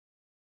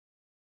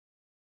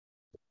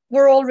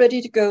We're all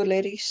ready to go,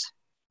 ladies.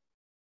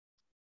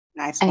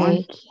 Nice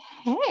one.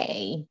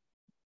 Okay.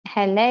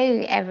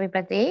 Hello,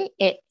 everybody.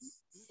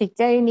 It's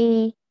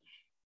Sidoni,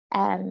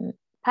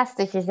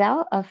 Pastor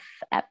Giselle of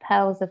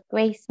Pearls of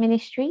Grace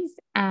Ministries,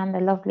 and the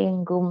lovely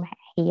Ngum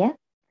here.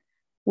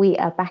 We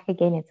are back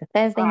again. It's a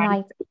Thursday Hi.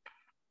 night,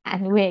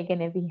 and we're going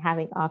to be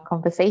having our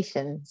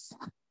conversations.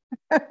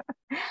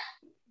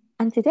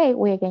 And today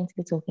we're going to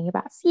be talking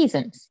about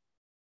seasons.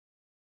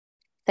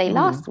 So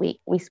last week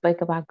we spoke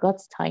about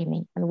God's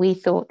timing, and we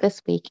thought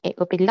this week it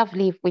would be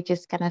lovely if we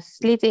just kind of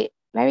slid it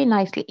very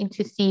nicely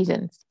into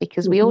seasons,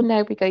 because we all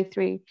know we go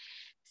through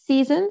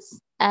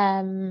seasons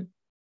in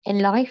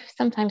life,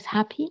 sometimes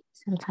happy,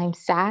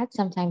 sometimes sad,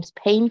 sometimes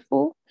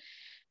painful,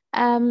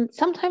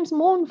 sometimes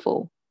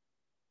mournful,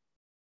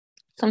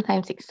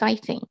 sometimes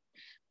exciting.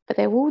 But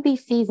there are all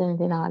these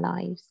seasons in our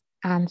lives.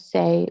 And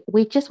so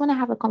we just want to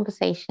have a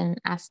conversation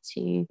as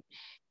to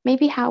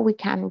maybe how we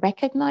can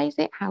recognize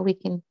it, how we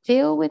can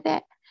deal with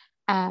it,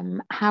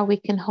 how we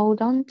can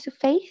hold on to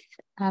faith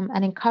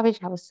and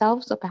encourage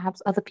ourselves or perhaps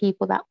other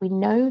people that we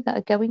know that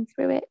are going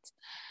through it.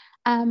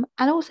 And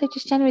also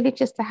just generally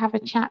just to have a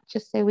chat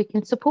just so we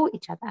can support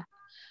each other.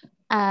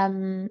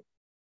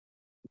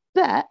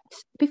 But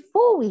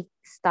before we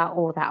start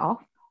all that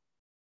off,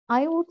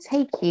 I will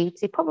take you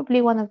to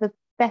probably one of the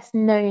best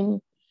known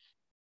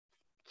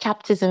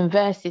chapters and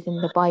verses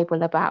in the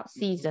Bible about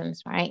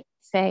seasons, right?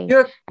 So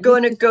you're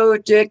going to go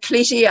to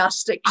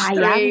Ecclesiastes. I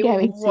am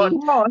going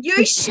to.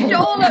 You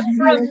stole it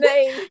from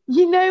me.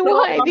 You know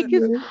why?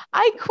 Because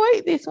I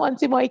quote this one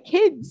to my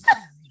kids.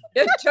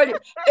 I tell you,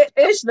 it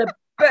is the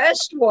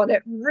best one.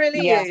 It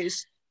really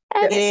is.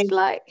 And it's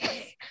like,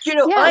 you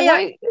know,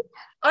 I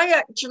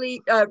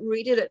actually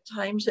read it at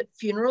times at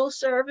funeral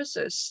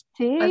services.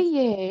 Do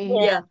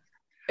you? Yeah.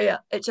 Yeah,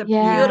 it's a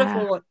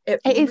beautiful one. It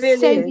is really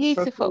so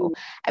beautiful.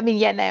 I mean,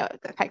 no,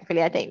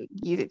 thankfully I don't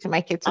use it to my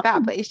kids to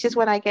that, but it's just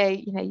when I go,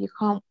 you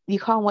can't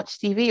watch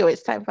TV, or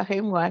it's time for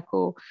homework,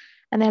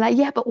 and they're like,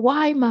 yeah, but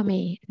why,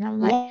 mummy? And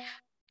I'm like,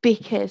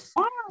 because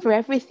for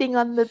everything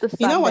under the sun,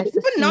 you know what?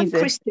 Even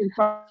non-Christian.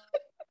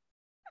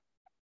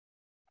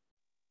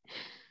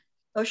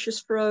 Oh, she's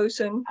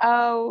frozen.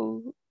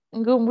 Oh,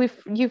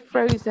 you've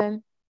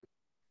frozen.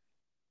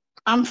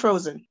 I'm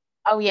frozen.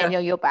 Oh yeah, no,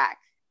 you're back.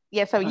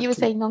 Yeah, so you were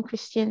saying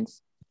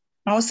non-Christians.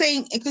 I was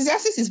saying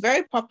Ecclesiastes is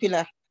very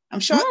popular. I'm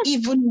sure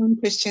even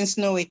non-Christians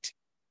know it.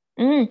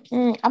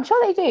 I'm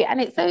sure they do. And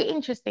it's so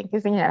interesting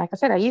because, like I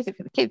said, I use it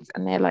for the kids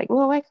and they're like,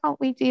 well, why can't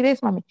we do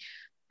this, mummy?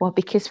 Well,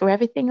 because for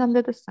everything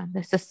under the sun,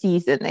 there's a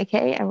season,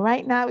 okay? And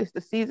right now is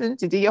the season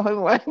to do your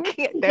homework.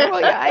 Don't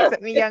roll your eyes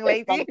at me, young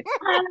lady.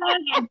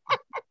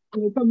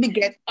 You probably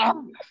get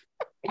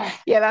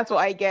Yeah, that's what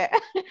I get.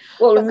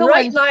 Well,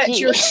 right now it's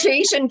your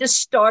season to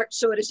start,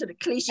 so it is at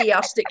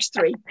Ecclesiastes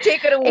 3.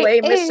 Take it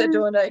away, Miss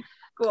Sidoni.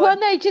 Well,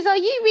 no, Giselle,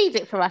 you read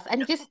it for us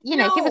and just,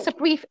 give us a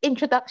brief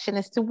introduction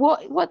as to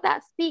what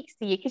that speaks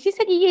to you. Because you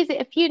said you use it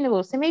at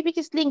funerals. So maybe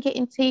just link it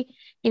into,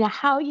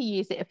 how you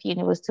use it at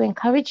funerals to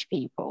encourage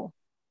people.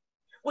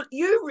 Well,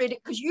 you read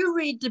it because you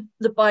read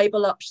the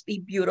Bible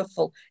absolutely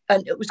beautiful,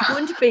 and it was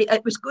going to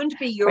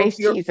be your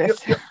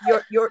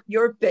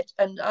bit,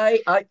 and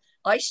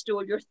I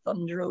stole your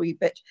thunder a wee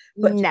bit.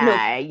 But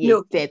no,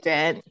 you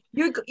didn't.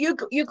 You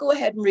go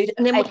ahead and read it,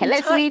 and then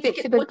let's read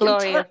it to the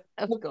glory of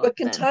God. We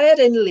can tie it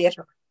in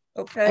later.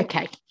 Okay.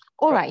 Okay.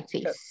 All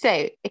righty.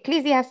 So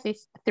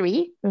Ecclesiastes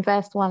 3,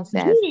 verse 1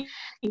 says,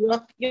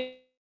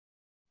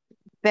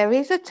 there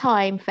is a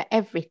time for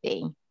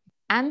everything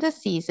and a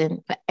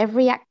season for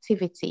every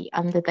activity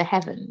under the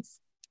heavens,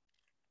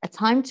 a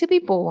time to be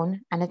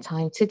born and a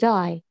time to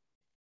die,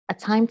 a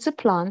time to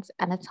plant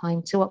and a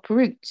time to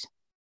uproot,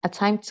 a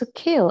time to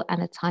kill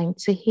and a time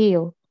to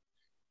heal,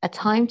 a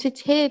time to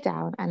tear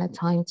down and a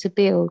time to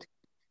build,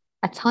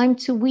 a time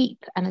to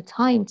weep and a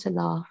time to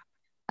laugh,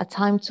 a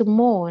time to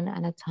mourn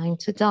and a time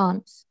to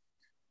dance,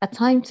 a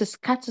time to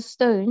scatter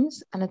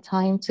stones and a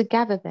time to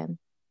gather them,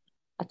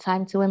 a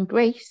time to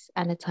embrace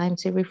and a time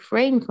to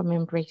refrain from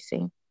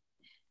embracing.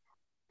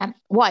 And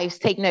wives,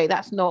 take note,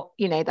 that's not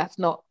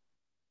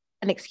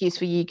an excuse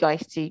for you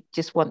guys to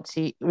just want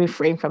to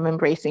refrain from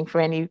embracing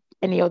for any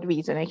odd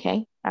reason,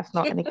 okay? That's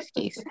not an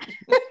excuse.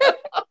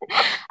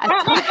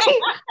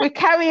 We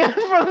carry on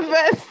from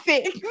verse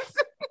 6.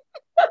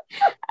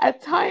 A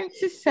time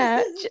to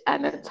search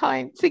and a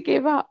time to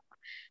give up,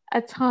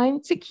 a time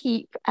to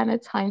keep and a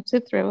time to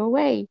throw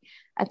away,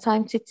 a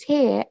time to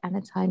tear and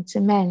a time to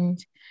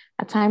mend,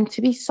 a time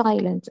to be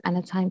silent and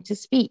a time to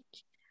speak,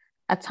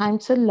 a time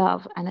to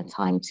love and a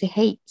time to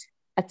hate,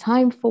 a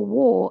time for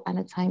war and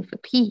a time for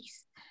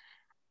peace.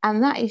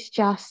 And that is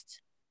just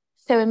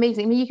so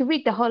amazing. I mean, you can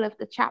read the whole of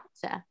the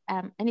chapter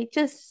and it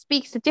just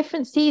speaks to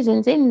different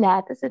seasons in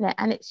there, doesn't it?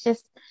 And it's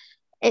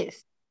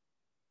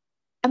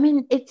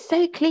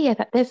so clear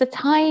that there's a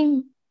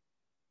time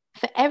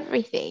for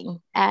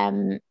everything.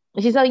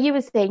 Giselle, you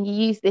were saying you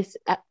use this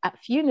at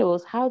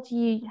funerals. How do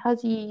you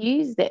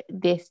use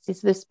this to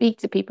sort of speak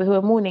to people who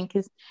are mourning?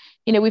 Because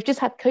we've just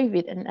had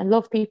COVID, and a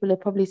lot of people are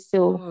probably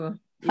still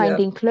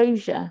finding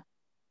closure.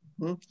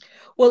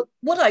 Well,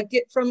 what I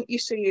get from it, you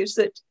see, is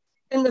that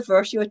in the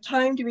verse, you have a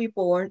time to be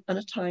born and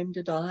a time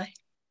to die.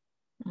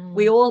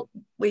 We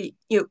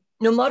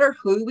no matter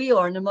who we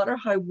are, no matter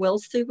how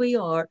wealthy we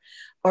are,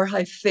 or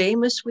how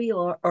famous we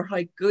are, or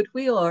how good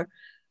we are,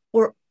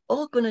 we're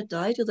all going to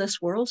die to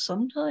this world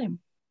sometime.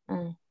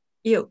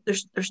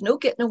 There's no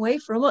getting away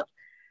from it.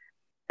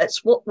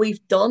 It's what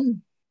we've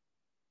done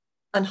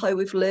and how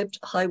we've lived,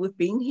 how we've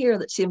been here.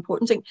 That's the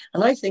important thing.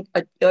 And I think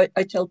I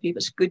tell people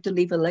it's good to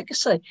leave a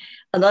legacy.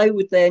 And I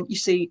would then, you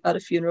see, at a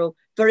funeral,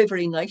 very,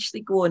 very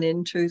nicely going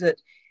into that.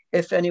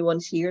 If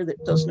anyone's here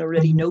that doesn't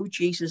already know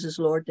Jesus as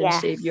Lord and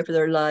Savior for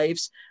their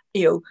lives,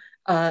 and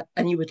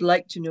you would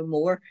like to know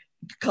more,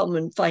 come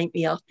and find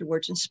me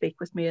afterwards and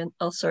speak with me, and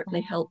I'll certainly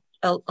help.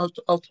 I'll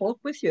talk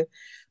with you.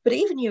 But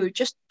even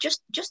just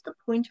the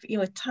point of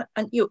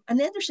and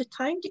then there's a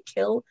time to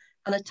kill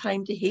and a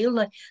time to heal.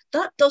 Now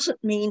that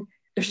doesn't mean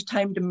there's a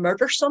time to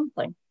murder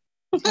something.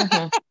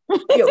 That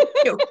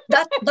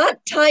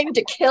time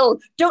to kill.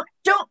 Don't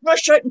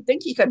rush out and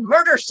think you can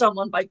murder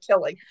someone by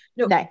killing.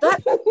 No. That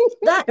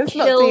Let's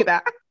not do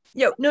that.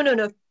 No.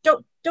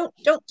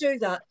 Don't do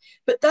that.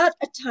 But that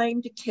a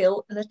time to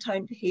kill and a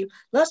time to heal.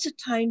 That's a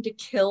time to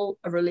kill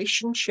a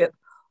relationship,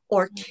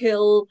 or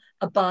kill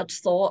a bad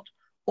thought,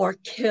 or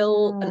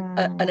kill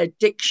an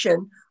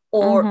addiction,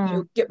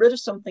 or get rid of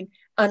something.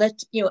 And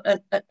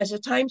it's a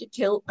time to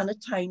kill and a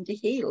time to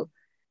heal.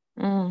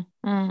 Then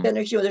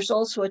there's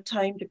also a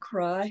time to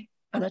cry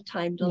and a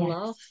time to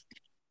laugh.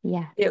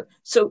 Yeah.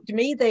 So to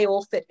me, they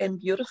all fit in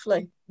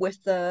beautifully with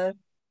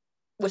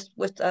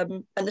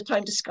and the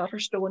time to scatter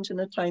stones and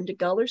the time to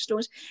gather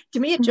stones. To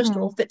me, it just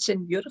all fits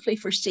in beautifully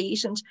for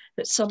seasons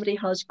that somebody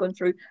has gone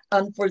through,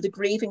 and for the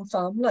grieving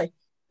family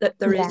that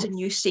there is a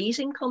new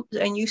season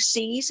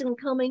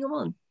coming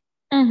on.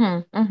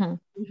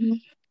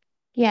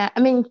 Yeah, I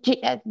mean,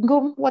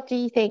 Gum, what do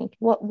you think?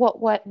 What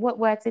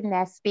words in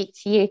there speak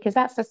to you? Because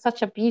that's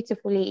such a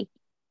beautifully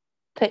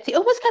put. It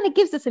almost kind of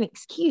gives us an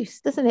excuse,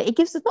 doesn't it? It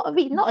gives us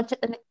not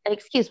an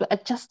excuse, but a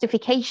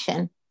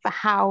justification for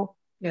how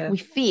we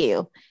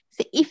feel.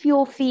 So if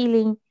you're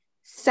feeling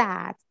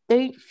sad,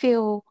 don't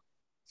feel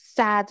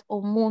sad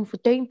or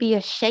mournful. Don't be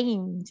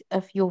ashamed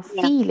of your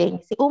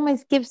feelings. It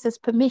almost gives us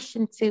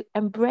permission to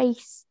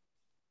embrace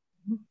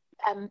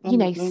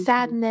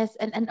sadness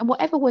and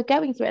whatever we're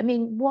going through. I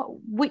mean,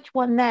 which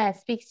one there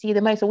speaks to you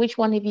the most, or which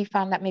one have you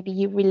found that maybe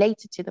you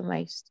related to the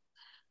most?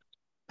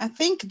 I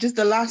think just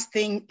the last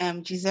thing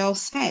Giselle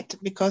said,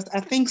 because I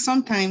think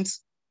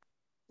sometimes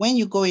when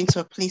you go into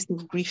a place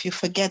of grief, you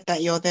forget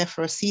that you're there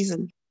for a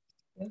season.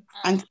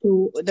 And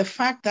so the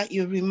fact that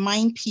you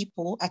remind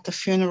people at the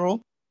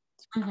funeral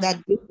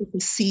that this is a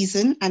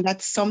season and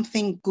that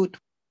something good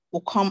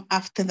will come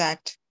after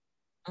that,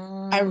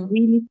 I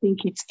really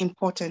think it's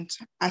important.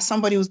 As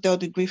somebody who's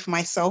dealt with grief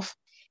myself,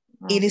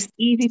 it is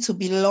easy to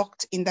be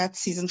locked in that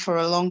season for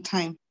a long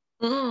time.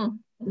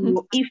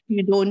 If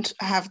you don't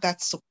have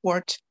that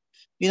support,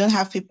 you don't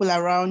have people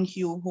around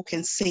you who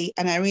can say,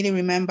 and I really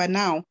remember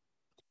now,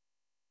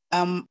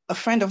 a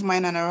friend of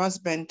mine and her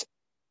husband,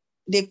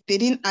 they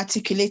didn't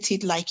articulate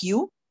it like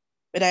you,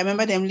 but I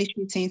remember them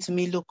literally saying to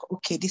me, look,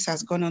 okay, this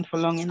has gone on for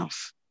long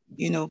enough,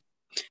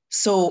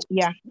 So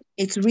yeah,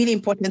 it's really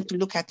important to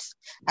look at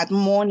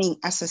mourning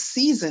as a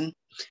season.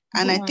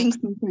 And I think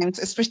sometimes,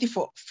 especially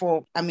for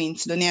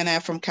Sidonia and I are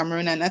from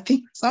Cameroon, and I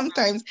think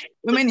sometimes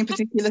women in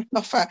particular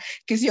suffer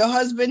because your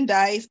husband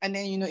dies, and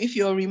then if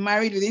you're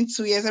remarried within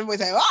 2 years,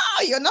 everybody's like,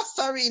 oh, you're not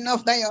sorry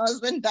enough that your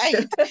husband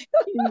died.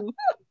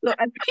 So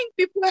I think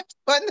people have to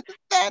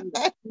understand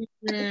that.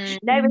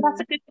 No, but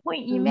that's a good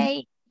point you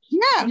made.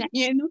 Yeah,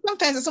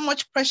 sometimes there's so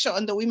much pressure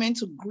on the women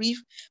to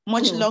grieve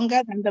much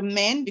longer than the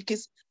men,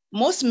 because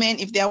most men,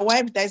 if their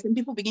wife dies, then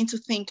people begin to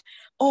think,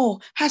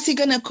 oh, how's he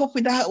going to cope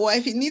with that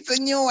wife? He needs a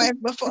new wife.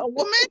 But for a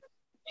woman,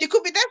 she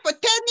could be there for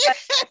 10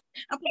 years.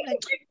 I'm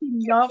like,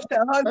 she loved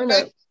her husband.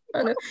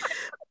 I know.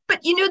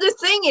 But the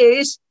thing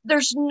is,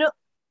 there's no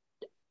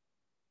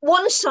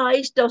one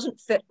size doesn't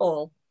fit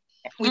all.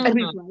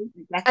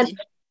 Exactly.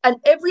 And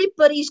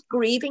everybody's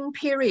grieving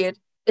period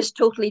is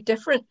totally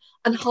different,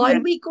 and how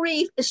we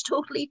grieve is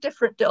totally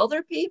different to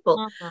other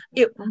people.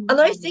 And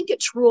I think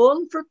it's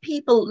wrong for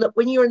people that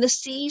when you're in the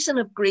season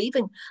of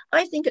grieving,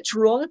 I think it's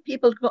wrong if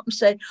people come up and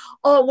say,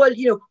 oh, well,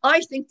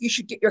 I think you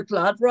should get your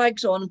glad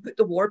rags on and put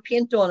the war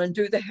paint on and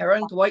do the hair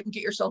and go out and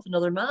get yourself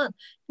another man.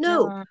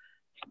 No,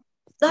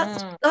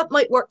 that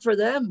might work for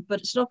them, but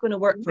it's not going to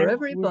work for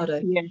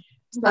everybody.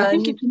 So I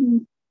think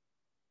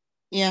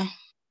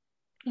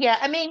Yeah,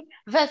 I mean,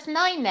 verse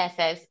 9 there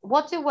says,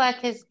 what do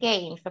workers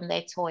gain from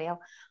their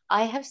toil?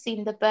 I have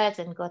seen the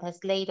burden God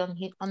has laid on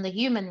the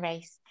human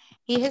race.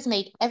 He has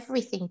made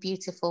everything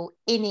beautiful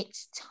in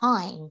its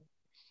time.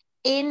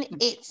 In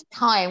its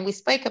time. We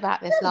spoke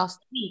about this last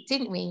week,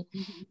 didn't we?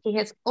 He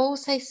has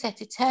also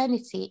set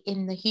eternity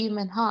in the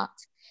human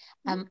heart.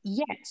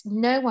 Yet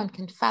no one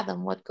can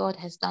fathom what God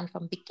has done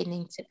from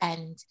beginning to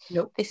end.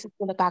 Nope. This is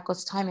all about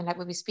God's timing, like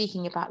we were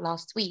speaking about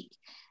last week.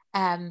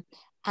 And,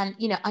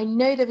 I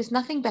know there is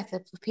nothing better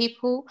for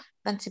people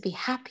than to be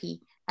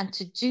happy and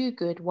to do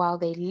good while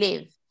they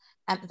live,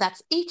 and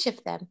that each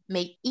of them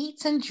may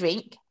eat and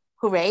drink,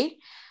 hooray,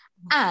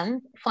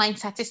 and find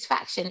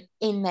satisfaction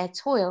in their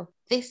toil.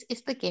 This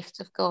is the gift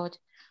of God.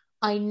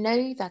 I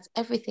know that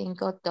everything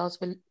God does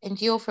will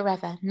endure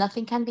forever.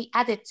 Nothing can be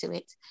added to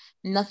it,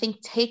 nothing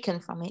taken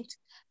from it.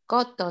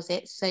 God does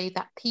it so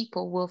that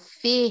people will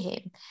fear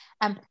him.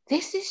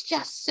 This is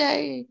just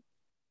so,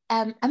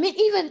 I mean,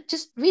 even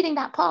just reading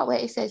that part where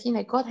it says, you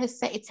know, God has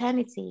set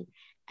eternity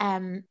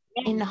in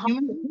the heart of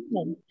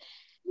human.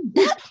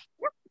 That's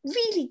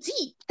really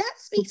deep. That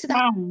speaks to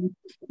that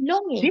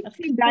longing.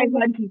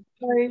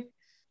 So,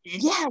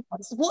 yeah,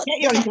 what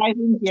get your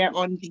diving gear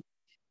on the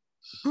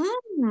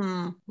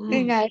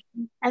you know,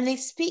 and it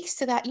speaks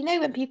to that, you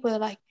know, when people are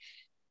like,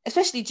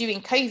 especially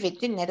during COVID,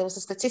 didn't there was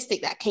a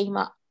statistic that came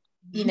up,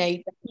 you know,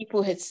 that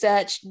people had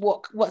searched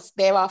what's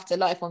their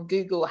afterlife on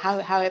Google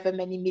however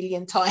many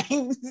million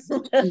times. It's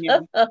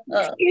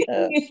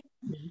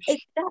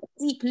that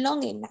deep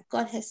longing that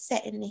God has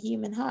set in the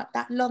human heart,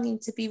 that longing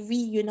to be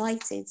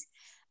reunited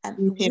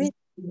with him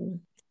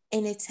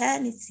in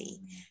eternity.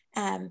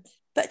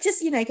 But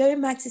just, you know, going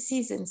back to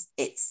seasons,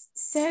 it's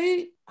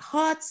so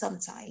hard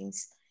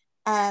sometimes.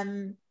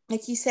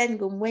 Like you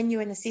said, when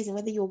you're in a season,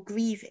 whether you're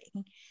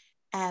grieving,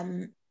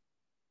 so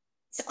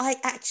I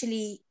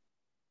actually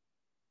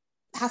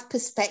have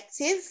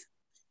perspective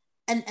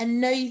and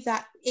know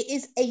that it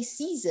is a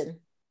season,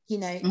 you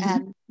know.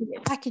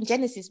 Back in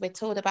Genesis, we're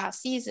told about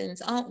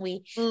seasons, aren't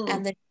we?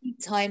 And there's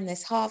seed time,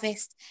 there's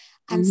harvest.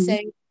 And so,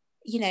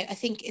 you know, I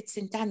think it's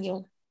in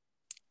Daniel,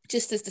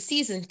 just as the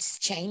seasons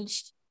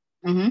changed,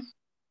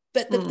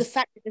 but the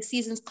fact that the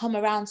seasons come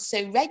around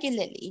so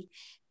regularly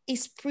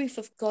is proof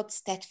of God's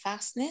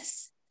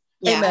steadfastness.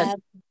 Amen.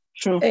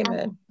 True.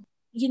 Amen.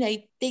 You know,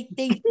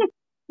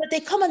 but they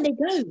come and they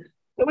go.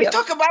 So we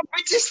talk about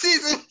British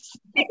seasons.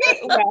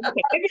 Well,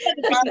 okay.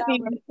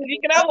 You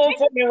can have one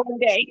for me one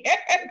day.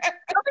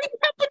 Something's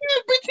happening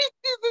with British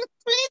seasons.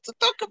 We need to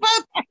talk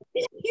about that.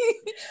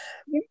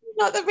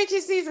 Not the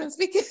British seasons,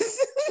 because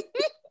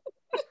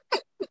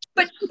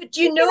but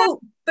you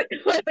know, but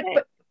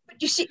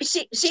you see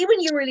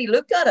when you really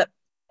look at it,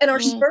 in our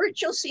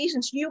spiritual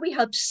seasons, we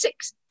have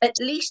at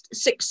least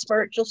six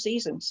spiritual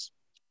seasons.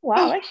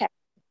 Wow, okay.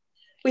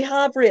 We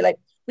have, really.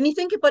 When you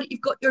think about it, you've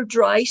got your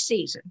dry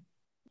season.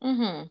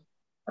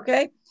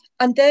 Okay.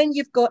 And then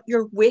you've got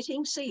your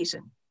waiting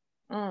season.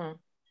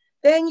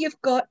 Then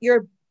you've got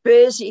your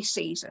busy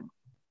season.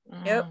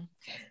 Yep.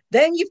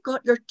 Then you've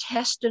got your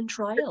test and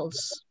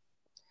trials.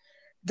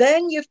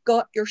 Then you've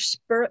got your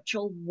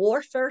spiritual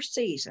warfare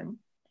season.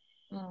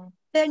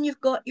 Then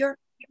you've got your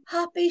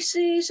happy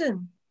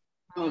season.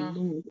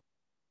 Bring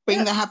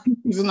the happy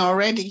season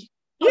already.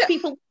 Yeah.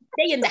 People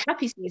stay in the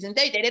happy season,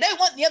 don't they? They don't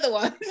want the other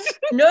ones.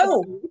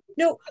 No.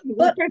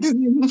 But it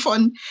isn't even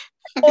fun.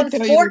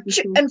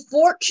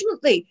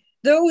 Unfortunately,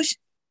 those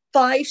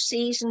 5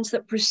 seasons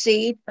that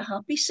precede the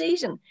happy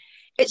season,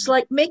 it's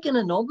like making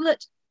an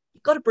omelette.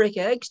 You've got to break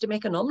eggs to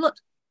make an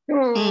omelette.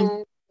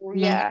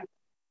 Yeah.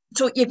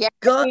 So you've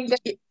got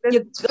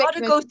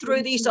to go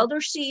through these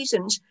other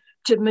seasons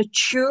to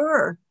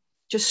mature,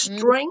 to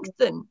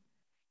strengthen,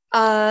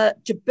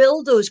 to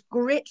build those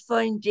great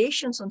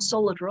foundations on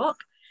solid rock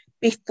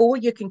before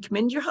you can come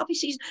into your happy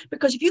season.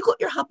 Because if you got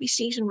your happy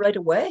season right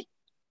away,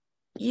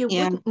 you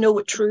wouldn't know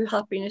what true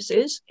happiness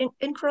is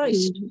in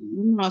Christ.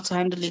 You know how to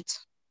handle it.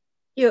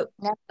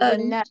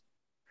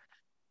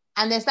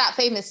 And there's that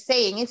famous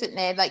saying, isn't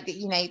there? Like,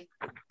 you know,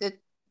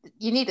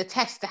 you need a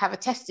test to have a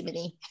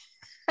testimony.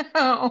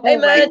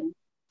 Amen. Right.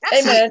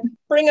 Amen.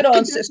 Bring it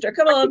on, sister.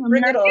 Come on,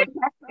 bring it on.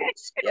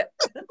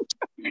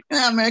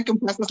 American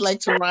pastors like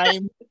to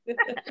rhyme.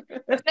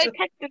 There's no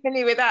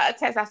testimony without a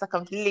test. That's a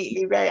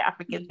completely very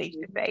African thing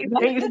to say.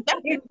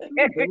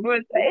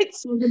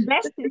 It's the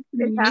best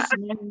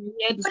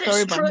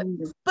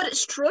but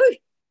it's true.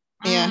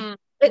 Yeah.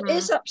 It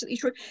is absolutely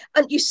true.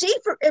 And you see,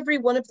 for every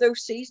one of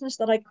those seasons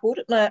that I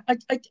quoted, now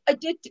I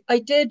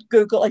did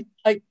Google,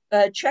 I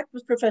checked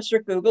with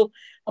Professor Google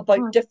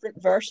about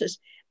different verses,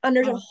 and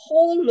there's a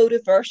whole load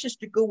of verses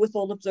to go with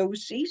all of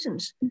those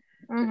seasons.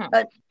 And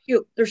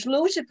there's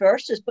loads of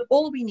verses, but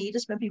all we need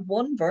is maybe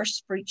one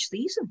verse for each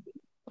season.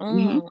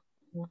 And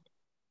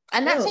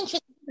that's interesting.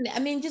 I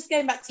mean, just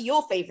going back to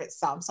your favorite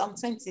Psalm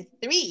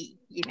 23,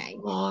 you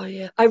know. Oh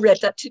yeah, I read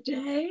that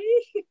today.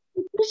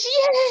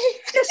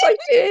 Yes,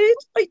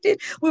 I did.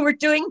 We were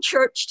doing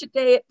church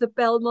today at the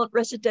Belmont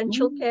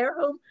Residential Care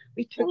Home.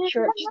 We took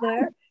church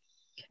there,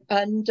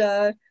 and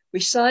we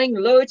sang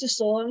loads of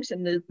songs,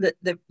 and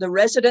the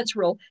residents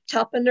were all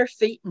tapping their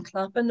feet and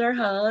clapping their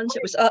hands.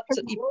 It was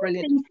absolutely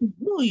brilliant.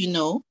 You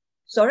know,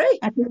 sorry,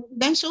 at a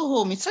residential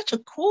home, it's such a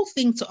cool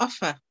thing to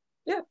offer.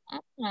 Yeah.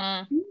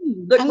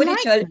 Look,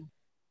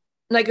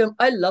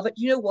 I love it.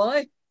 You know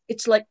why?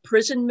 It's like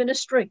prison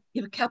ministry.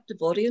 You have a captive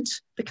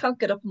audience. They can't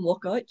get up and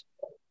walk out.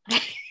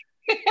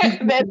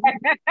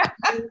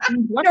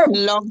 What a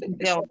long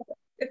deal.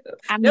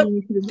 I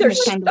mean, you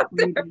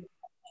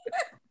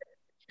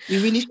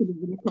really should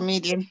have been a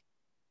comedian.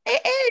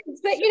 It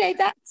is, but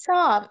that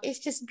psalm is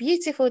just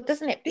beautiful,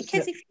 doesn't it?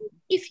 Because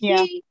if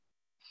Yeah. you,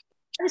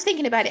 I was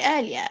thinking about it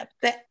earlier,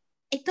 but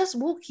it does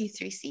walk you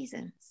through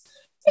seasons.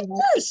 It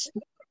does.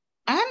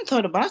 I hadn't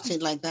thought about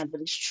it like that,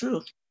 but it's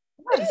true.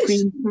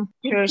 It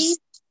is.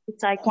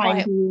 It's like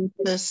quiet.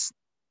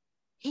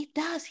 He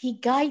does. He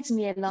guides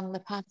me along the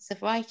paths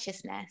of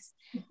righteousness,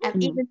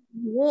 and even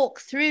walk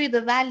through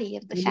the valley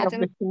of the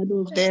shadow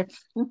of death.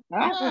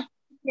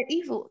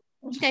 Evil.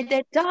 There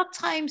are dark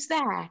times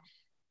there,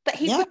 but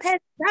he prepares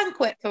a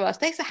banquet for us.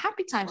 There's a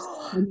happy times.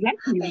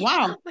 Exactly.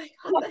 Wow.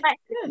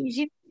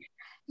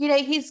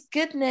 His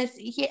goodness,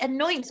 he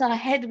anoints our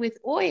head with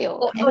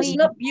oil. Isn't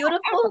that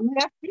beautiful?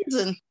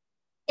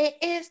 It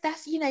is.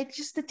 That's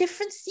just the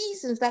different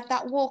seasons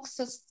that walks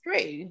us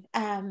through.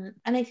 And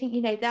I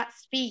think that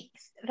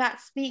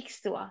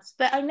speaks to us.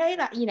 But I know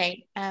that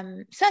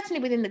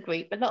certainly within the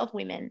group, a lot of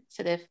women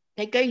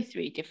they go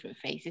through different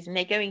phases and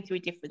they're going through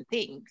different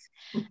things.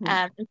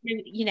 And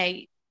so,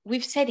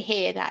 we've said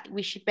here that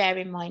we should bear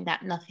in mind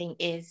that nothing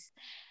is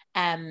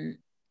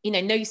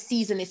no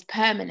season is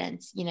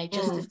permanent,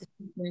 just as the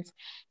seasons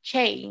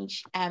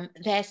change,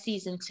 their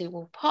season too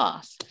will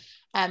pass.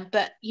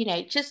 But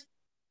just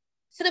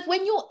sort of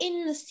when you're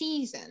in the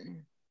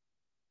season,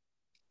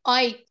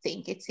 I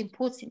think it's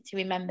important to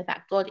remember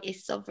that God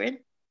is sovereign.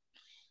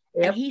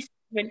 And he's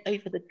sovereign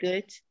over the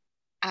good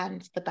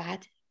and the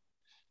bad.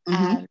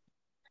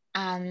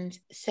 And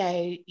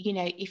so,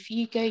 if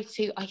you go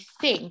to, I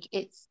think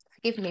it's,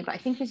 forgive me, but I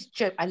think it's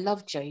Job. I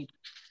love Job,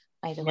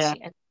 by the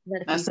way.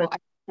 That's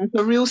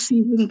a real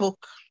season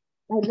book.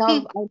 I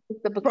love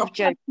the book of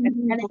Job.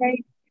 And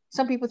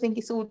some people think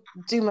it's all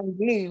doom and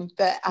gloom,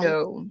 but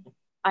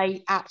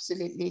I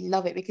absolutely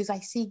love it because I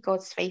see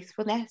God's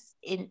faithfulness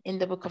in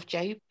the book of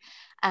Job.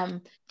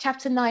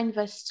 Chapter 9,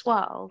 verse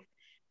 12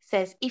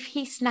 says, if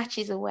he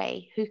snatches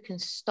away, who can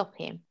stop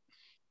him?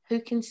 Who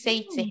can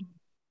say to him,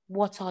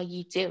 what are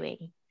you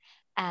doing?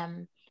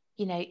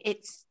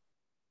 It's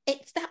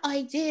that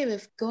idea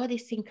of God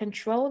is in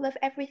control of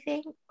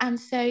everything. And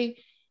so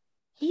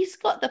he's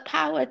got the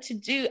power to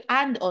do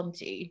and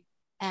undo.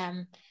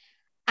 And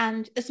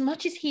as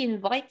much as he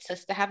invites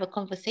us to have a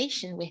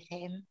conversation with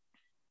him,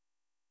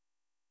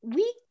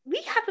 we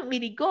haven't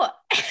really got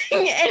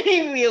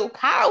any real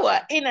power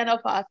in and of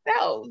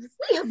ourselves.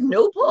 We have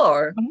no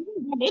power. You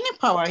don't have any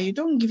power. You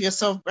don't give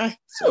yourself breath,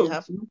 so you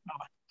have no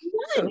power.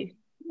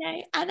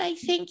 No. And I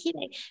think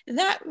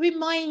that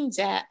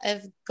reminder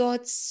of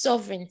God's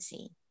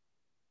sovereignty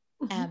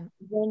when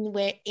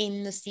we're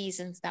in the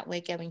seasons that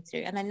we're going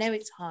through. And I know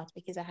it's hard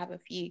because I have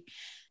at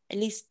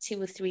least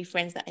 2 or 3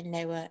 friends that I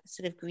know are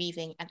sort of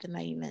grieving at the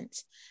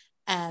moment.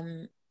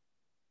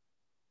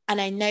 And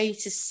I know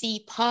to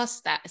see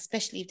past that,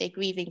 especially if they're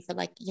grieving for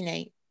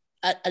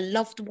a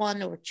loved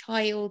one or a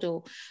child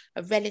or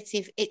a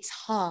relative, it's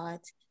hard.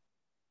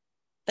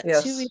 But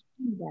to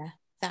remember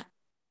that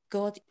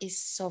God is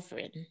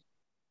sovereign.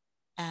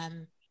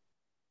 And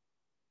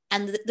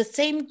the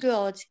same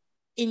God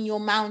on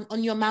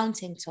your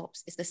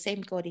mountaintops is the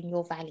same God in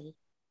your valley.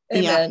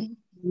 Amen.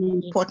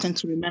 Important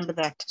to remember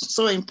that.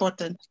 So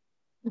important.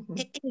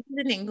 It is,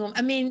 isn't it?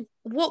 I mean,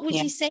 what would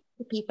you say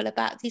to people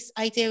about this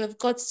idea of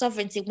God's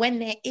sovereignty when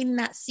they're in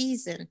that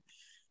season?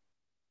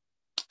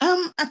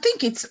 I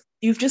think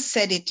you've just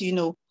said it,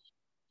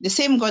 the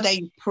same God that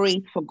you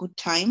pray for good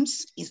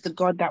times is the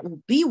God that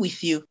will be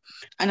with you.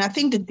 And I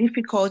think the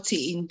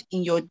difficulty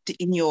in your,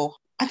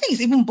 I think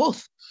it's even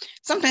both.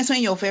 Sometimes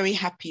when you're very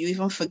happy, you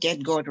even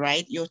forget God,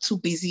 right? You're too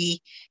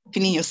busy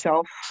feeling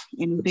yourself,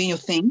 doing your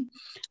thing.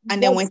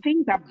 And then when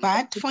things are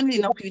bad, funnily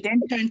enough, you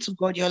then turn to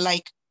God. You're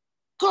like,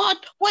 God,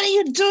 what are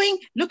you doing?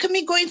 Look at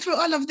me going through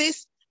all of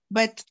this.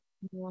 But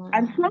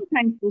and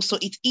sometimes also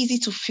it's easy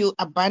to feel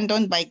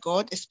abandoned by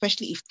God,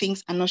 especially if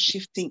things are not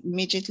shifting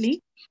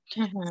immediately.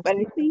 But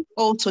I think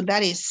also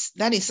that is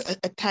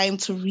a time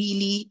to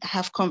really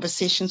have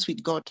conversations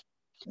with God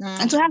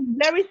and to have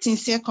very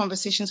sincere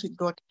conversations with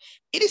God.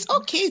 It is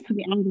okay to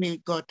be angry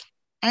with God.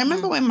 I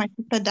remember when my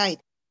sister died,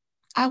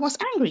 I was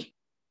angry.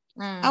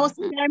 I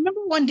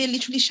remember one day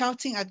literally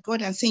shouting at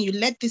God and saying, you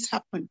let this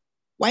happen.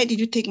 Why did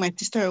you take my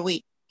sister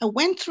away? I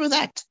went through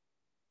that.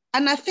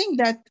 And I think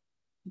that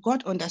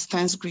God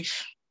understands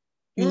grief,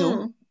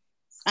 and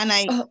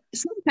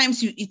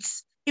sometimes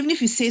it's, even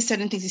if you say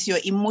certain things, it's your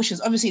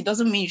emotions. Obviously, it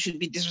doesn't mean you should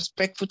be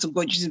disrespectful to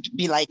God. You should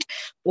be like,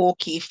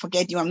 okay,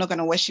 forget you. I'm not going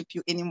to worship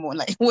you anymore.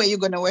 Like, where are you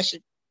going to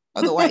worship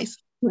otherwise?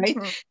 Right?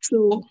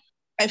 So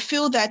I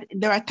feel that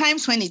there are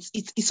times when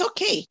it's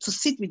okay to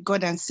sit with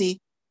God and say,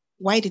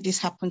 why did this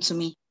happen to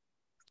me?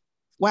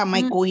 Why am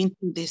I going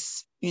through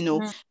this?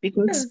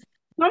 Because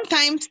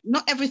sometimes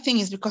not everything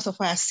is because of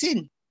our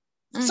sin.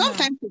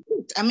 Sometimes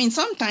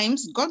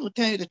sometimes God will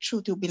tell you the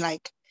truth. He'll be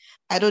like,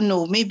 I don't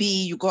know, maybe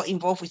you got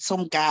involved with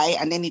some guy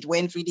and then it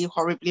went really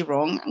horribly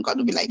wrong. And God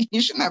will be like,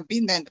 you shouldn't have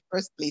been there in the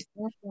first place.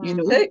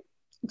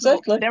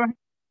 Exactly.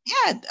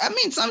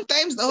 So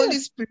sometimes the Holy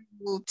Spirit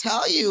will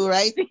tell you,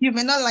 right? You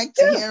may not like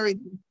to hear it.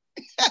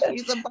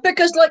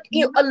 Because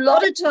a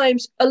lot of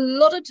times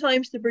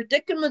the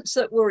predicaments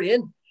that we're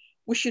in,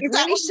 we should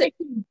really sit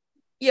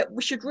yeah,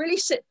 we should really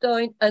sit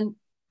down and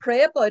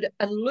pray about it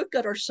and look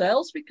at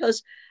ourselves,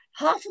 because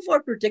half of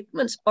our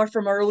predicaments are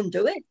from our own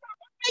doing.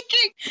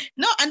 Okay.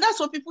 No, and that's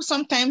what people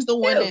sometimes don't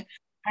want to.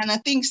 And I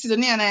think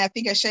Sidonia and I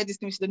think I shared this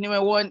with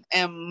Sidonia when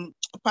one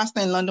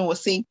pastor in London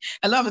was saying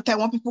a lot of the time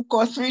when people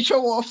call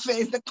spiritual warfare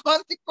is the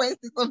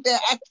consequences of their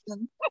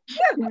actions.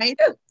 Right?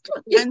 And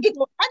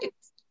so,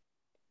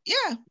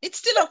 yeah, it's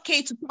still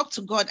okay to talk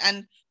to God.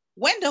 And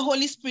when the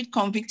Holy Spirit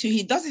convicts you,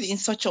 he does it in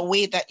such a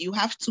way that you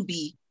have to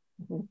be,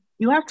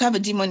 you have to have a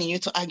demon in you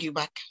to argue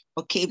back.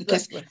 Okay,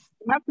 because you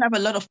have to have a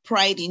lot of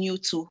pride in you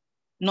to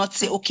not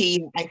say, okay,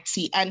 I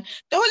see. And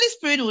the Holy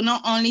Spirit will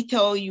not only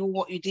tell you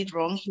what you did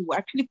wrong, he will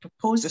actually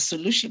propose a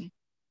solution.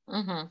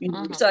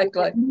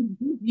 Exactly.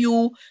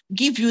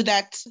 Give you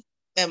that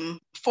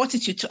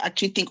fortitude to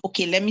actually think,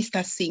 okay, let me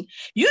start seeing.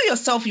 You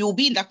yourself, you will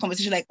be in that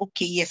conversation like,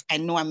 okay, yes, I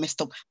know I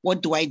messed up.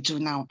 What do I do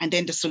now? And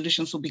then the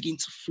solutions will begin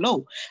to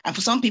flow. And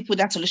for some people,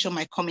 that solution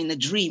might come in a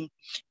dream.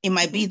 It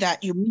might be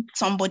that you meet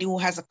somebody who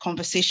has a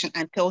conversation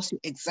and tells you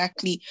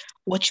exactly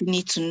what you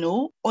need to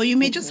know, or you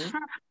may just have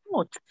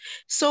thought.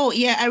 So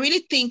yeah, I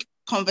really think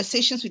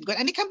conversations with God,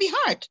 and it can be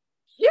hard.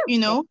 You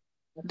know,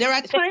 there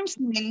are times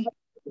when,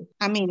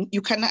 I mean,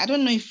 you can, I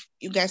don't know if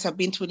you guys have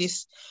been through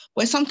this,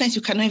 where sometimes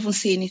you cannot even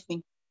say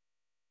anything.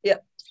 Yeah.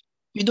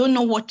 You don't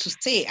know what to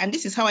say. And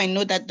this is how I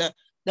know that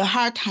the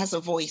heart has a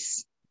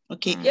voice.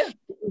 Okay. Yeah.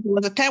 There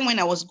was a time when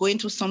I was going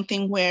through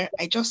something where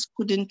I just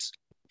couldn't,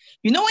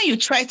 you know, when you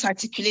try to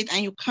articulate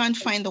and you can't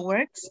find the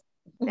words.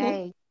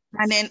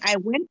 And then I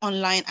went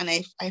online and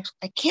I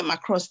came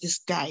across this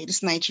guy,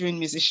 this Nigerian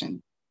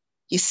musician.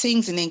 He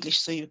sings in English,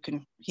 so you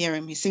can hear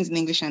him. He sings in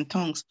English and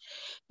tongues.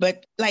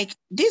 But like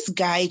this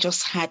guy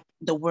just had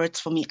the words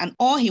for me. And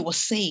all he was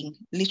saying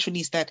literally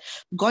is that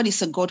God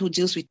is a God who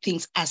deals with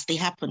things as they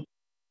happen.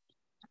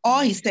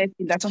 All he said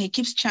in that song, he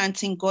keeps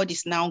chanting, God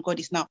is now, God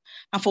is now.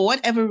 And for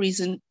whatever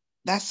reason,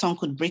 that song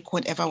could break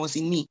whatever was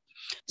in me.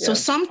 So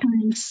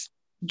sometimes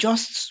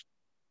just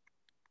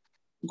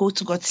go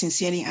to God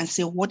sincerely and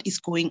say, what is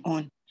going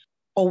on?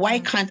 Or why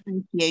can't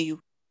I hear you?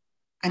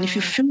 And if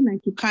you feel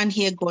like you can't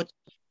hear God,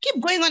 keep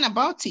going on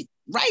about it.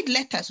 Write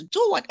letters,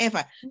 do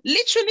whatever.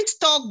 Literally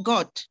stalk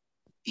God.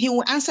 He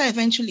will answer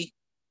eventually.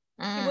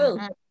 He will.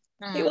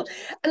 He will.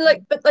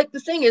 And but the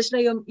thing is,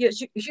 Naomi, as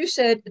you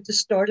said at the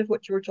start of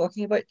what you were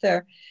talking about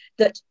there,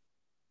 that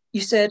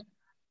you said,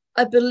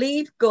 I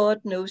believe God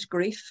knows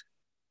grief.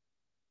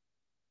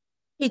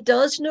 He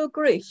does know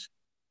grief.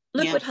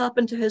 Look what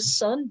happened to his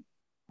son.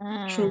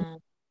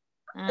 True.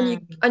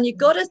 And you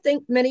got to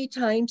think many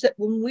times that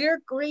when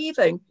we're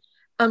grieving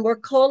and we're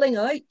calling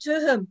out to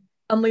him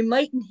and we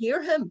mightn't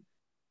hear him,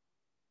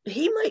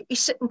 he might be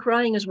sitting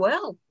crying as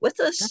well with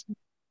us.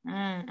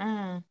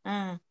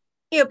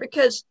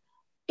 Because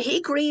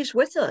he grieves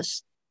with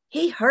us.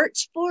 He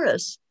hurts for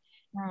us.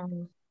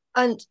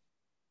 And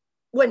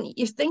when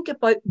you think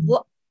about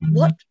what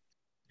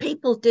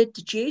people did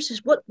to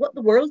Jesus, what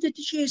the world did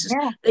to Jesus,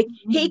 like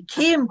he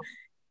came,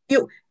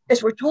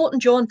 as we're taught in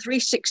John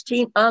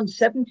 3:16 and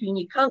 17,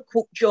 you can't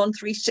quote John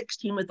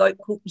 3:16 without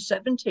quoting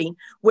 17,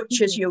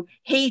 which is,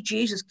 he,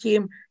 Jesus,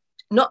 came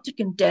not to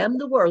condemn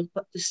the world,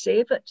 but to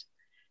save it.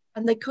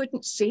 And they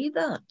couldn't see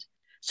that.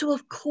 So,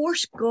 of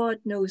course, God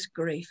knows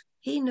grief.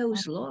 He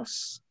knows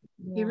loss.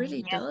 He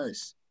really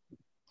does.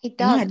 He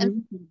does. I never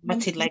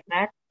looked at it like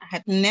that. I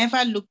had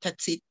never looked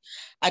at it,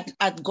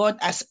 at God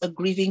as a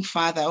grieving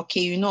father.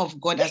 Okay, you know of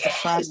God as a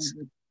father.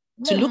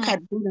 To look at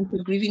God as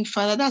a grieving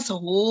father, that's a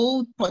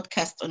whole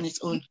podcast on its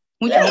own,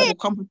 which I hope will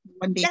come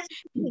one day.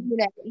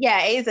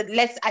 Yeah, it is.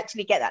 Let's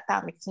actually get that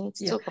down because we need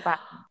to talk about.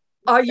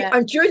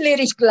 Aren't you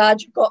ladies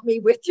glad you got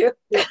me with you?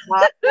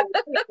 What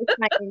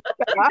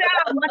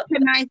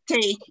can I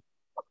say?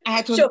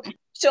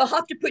 So I'll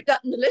have to put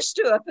that in the list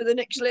too for the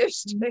next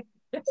list. You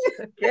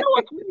know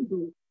what we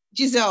do?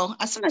 Giselle,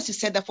 as soon as you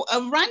said that, for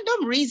a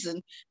random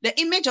reason, the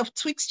image of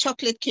Twix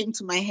chocolate came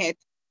to my head.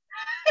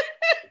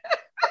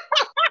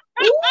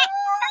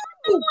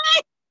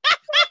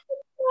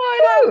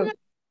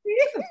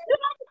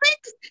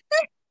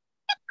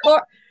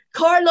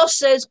 Carlos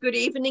says, good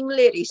evening,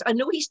 ladies. I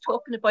know he's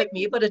talking about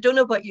me, but I don't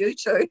know about you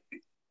two.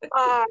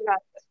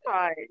 That's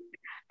fine.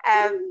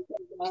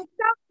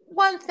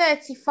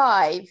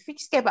 135, if you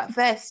just go back,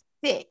 verse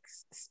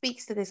 6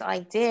 speaks to this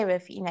idea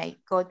of,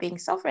 God being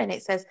sovereign.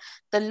 It says,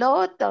 the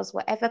Lord does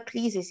whatever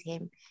pleases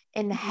him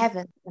in the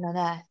heavens and on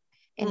earth,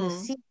 in the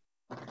sea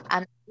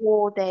and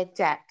all their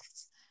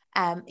depths.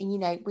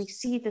 We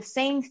see the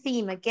same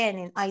theme again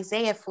in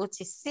Isaiah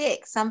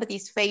 46,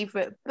 somebody's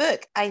favorite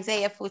book,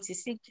 Isaiah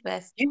 46,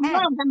 verse 10. You know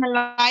I'm going to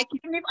like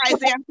it. Even if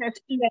Isaiah says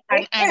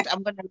and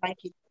I'm going to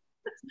like it.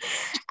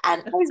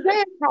 And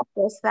Isaiah tells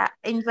us that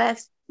in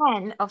verse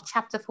 10 of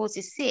chapter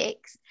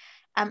 46,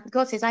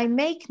 God says, I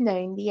make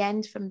known the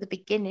end from the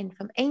beginning,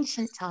 from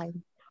ancient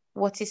time,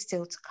 what is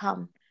still to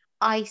come.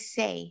 I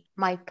say,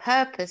 my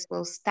purpose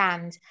will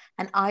stand,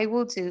 and I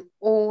will do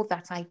all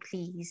that I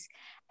please.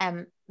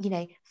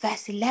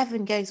 Verse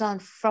 11 goes on,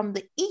 from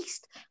the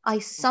east, I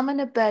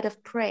summon a bird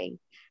of prey,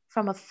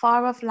 from a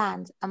far off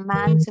land, a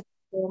man to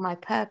will, my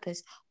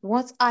purpose,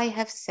 what I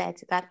have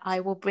said that I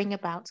will bring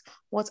about,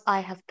 what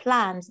I have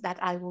planned that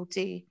I will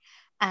do.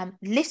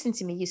 Listen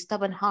to me, you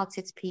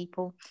stubborn-hearted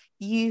people,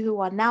 you who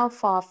are now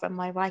far from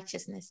my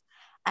righteousness.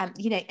 And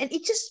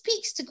it just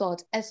speaks to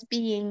God as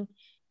being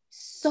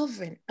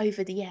sovereign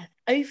over the earth,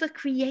 over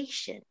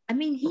creation. I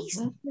mean, he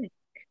spoke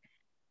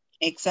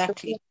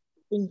exactly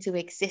into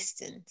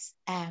existence,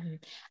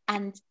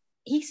 and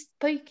he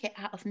spoke it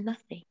out of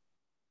nothing.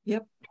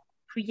 Yep.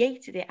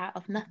 Created it out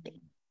of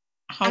nothing.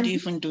 How do you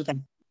even do that?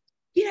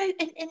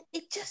 And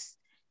it just,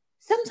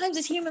 sometimes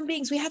as human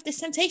beings, we have this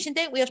temptation,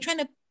 don't we, of trying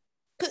to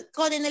put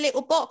God in a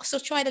little box or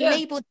try to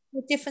label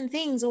different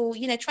things, or,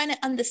 trying to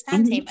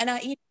understand him. And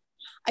I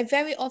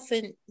very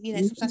often,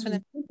 sometimes when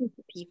I'm talking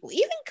to people,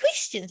 even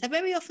Christians, I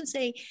very often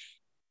say,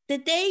 the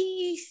day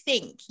you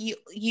think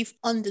you've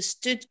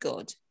understood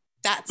God,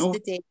 that's the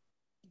day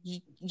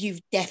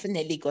you've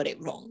definitely got it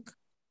wrong.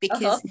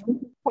 Because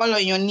fall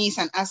on your knees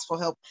and ask for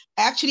help.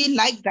 I actually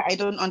like that I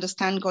don't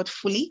understand God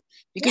fully,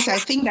 because I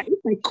think that if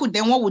I could,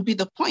 then what would be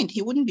the point?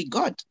 He wouldn't be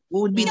God.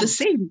 We would be the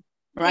same,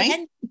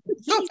 right?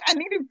 So I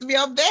need him to be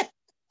up there.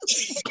 I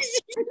need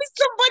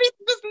somebody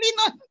to just lean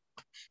on.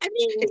 I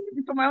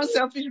mean, for my own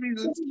selfish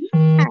reasons.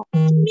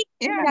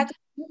 Yeah.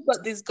 You've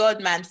got this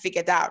God man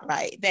figured out,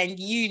 right? Then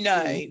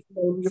the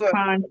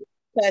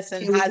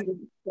person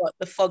hasn't got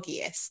the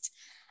foggiest.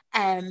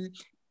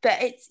 But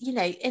it's,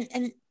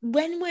 and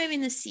when we're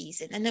in a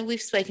season, I know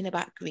we've spoken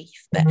about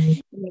grief, but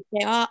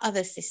there are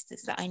other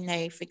sisters that I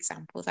know, for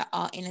example, that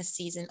are in a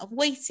season of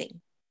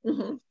waiting.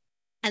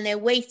 And they're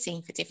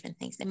waiting for different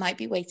things. They might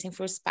be waiting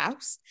for a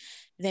spouse.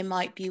 They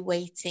might be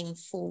waiting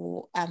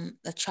for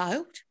a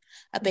child,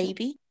 a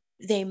baby.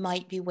 They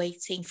might be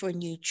waiting for a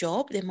new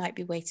job. They might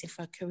be waiting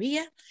for a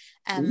career.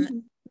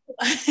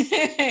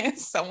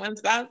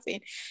 Someone's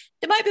bouncing.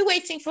 They might be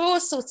waiting for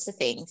all sorts of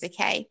things,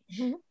 okay?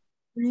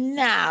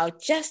 Now,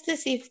 just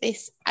as if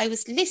I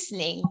was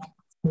listening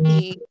to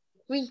a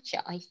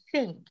preacher, I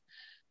think,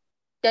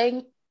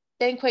 don't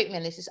quote me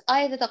on this, it's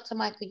either Dr.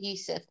 Michael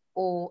Youssef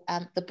or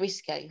the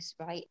Briscoes,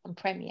 right, on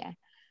Premier.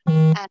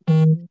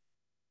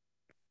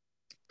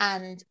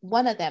 And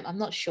one of them, I'm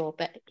not sure,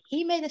 but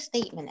he made a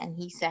statement and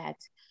he said,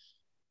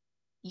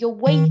 you're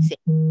waiting,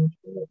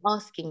 you're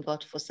asking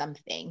God for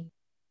something.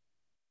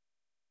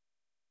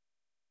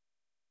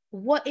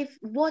 What if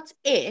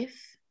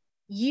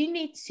you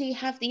need to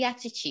have the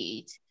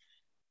attitude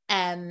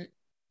to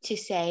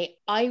say,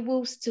 I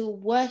will still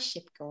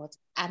worship God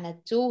and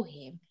adore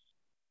him,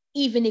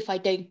 even if I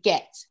don't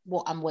get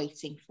what I'm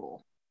waiting for.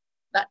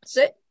 That's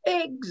it.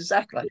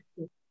 Exactly.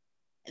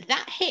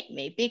 That hit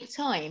me big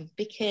time,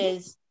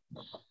 because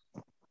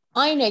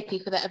I know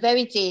people that are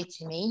very dear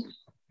to me,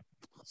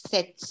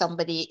 said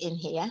somebody in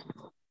here,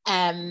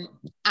 and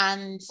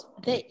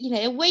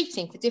they're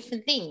waiting for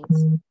different things.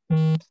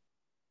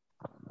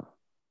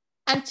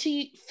 And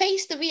to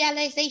face the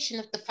realization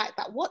of the fact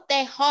that what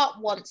their heart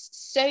wants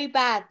so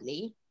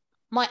badly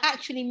might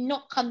actually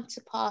not come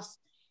to pass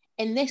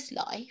in this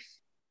life,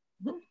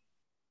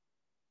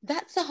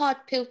 that's a hard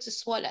pill to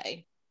swallow.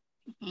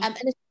 And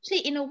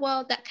especially in a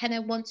world that kind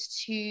of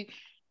wants to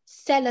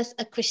sell us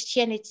a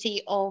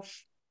Christianity of,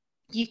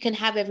 you can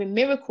have every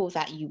miracle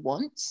that you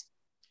want.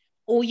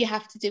 All you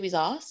have to do is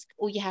ask.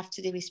 All you have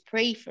to do is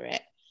pray for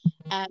it.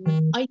 I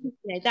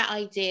think that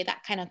idea,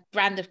 that kind of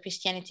brand of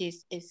Christianity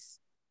is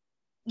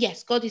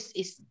yes, God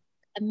is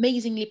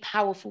amazingly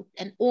powerful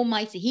and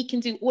almighty. He can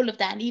do all of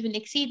that, and even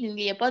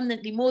exceedingly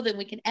abundantly more than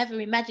we can ever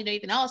imagine or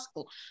even ask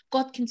for.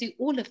 God can do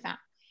all of that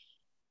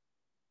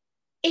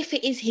if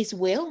it is his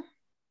will.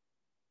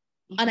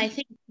 And I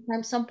think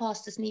sometimes some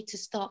pastors need to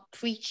start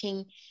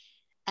preaching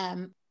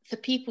for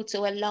people to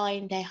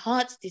align their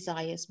heart's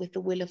desires with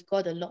the will of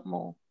God a lot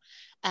more.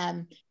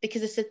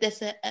 Because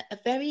there's a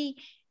very,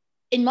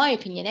 in my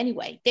opinion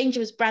anyway,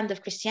 dangerous brand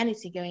of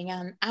Christianity going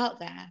on out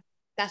there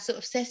that sort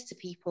of says to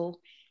people,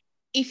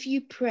 if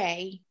you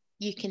pray,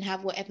 you can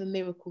have whatever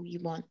miracle you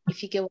want.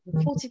 If you go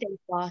on a 40-day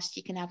fast,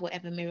 you can have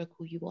whatever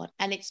miracle you want.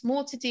 And it's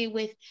more to do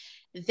with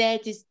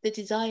the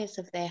desires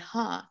of their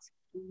heart,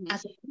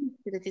 as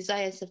opposed to the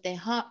desires of their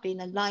heart being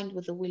aligned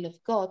with the will of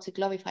God to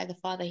glorify the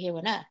Father here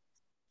on earth.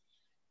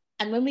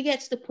 And when we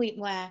get to the point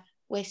where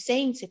we're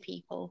saying to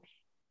people,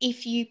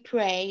 if you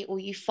pray or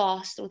you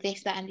fast or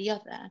this, that, and the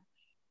other,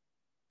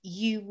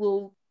 you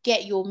will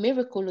get your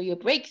miracle or your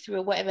breakthrough,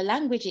 or whatever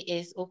language it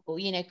is, or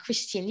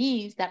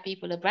Christianese that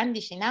people are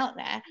brandishing out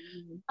there.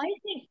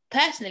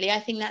 I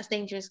think that's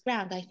dangerous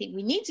ground. I think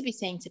we need to be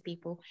saying to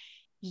people,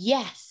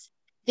 yes,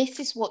 this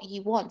is what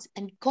you want,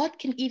 and God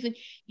can even,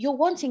 you're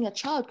wanting a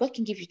child, God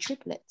can give you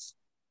triplets.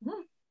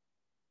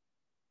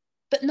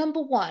 But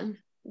number one,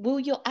 will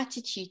your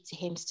attitude to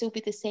him still be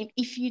the same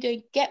if you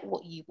don't get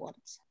what you want?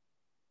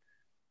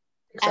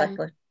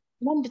 Exactly.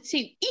 Number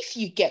two, if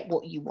you get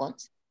what you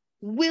want,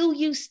 will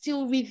you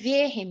still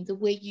revere him the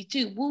way you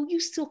do? Will you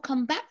still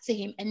come back to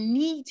him and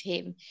need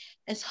him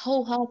as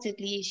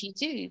wholeheartedly as you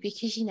do?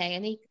 Because,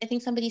 I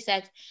think somebody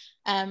said,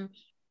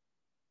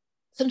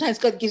 sometimes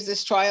God gives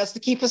us trials to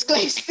keep us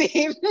close to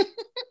him.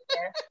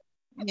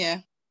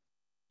 Yeah.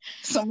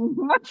 Some of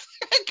us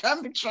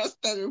can be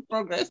trusted with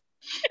progress.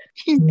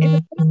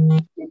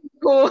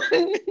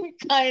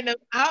 Kind of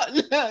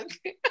outlook.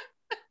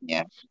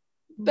 Yeah.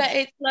 But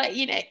it's like,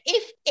 you know,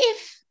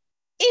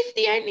 if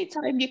the only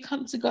time you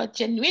come to God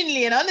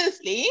genuinely and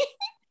honestly,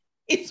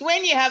 it's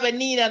when you have a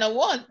need and a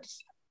want.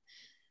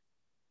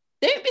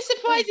 Don't be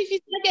surprised if you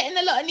start getting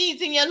a lot of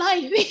needs in your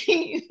life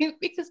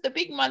because the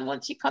big man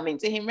wants you coming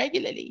to him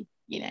regularly,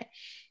 you know.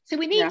 So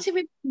we need to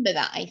remember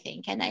that, I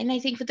think. And I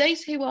think for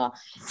those who are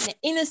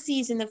in a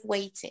season of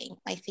waiting,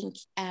 I think,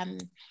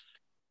 and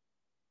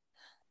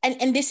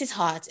this is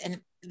hard,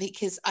 and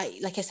because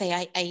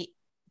I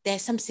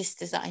there's some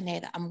sisters that I know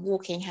that I'm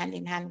walking hand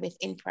in hand with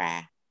in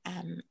prayer,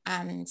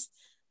 and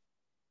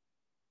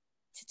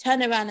to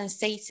turn around and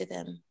say to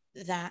them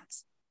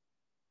that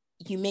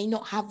you may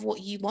not have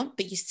what you want,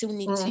 but you still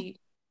need to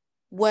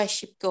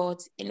worship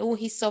God in all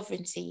his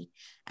sovereignty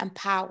and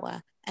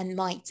power and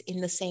might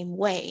in the same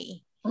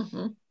way.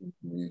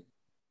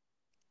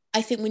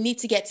 I think we need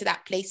to get to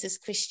that place as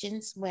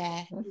Christians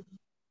where,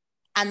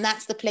 and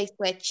that's the place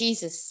where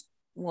Jesus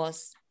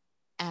was,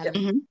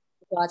 the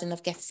Garden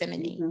of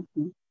Gethsemane,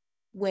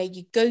 where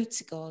you go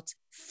to God,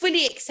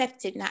 fully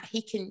accepting that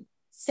he can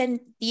send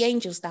the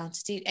angels down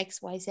to do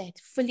X, Y, Z,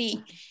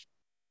 fully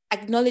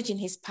acknowledging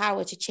his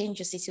power to change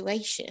your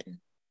situation,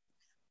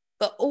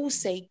 but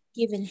also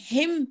giving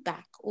him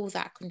back all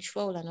that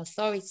control and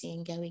authority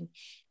and going,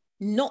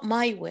 not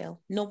my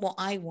will, not what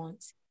I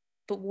want,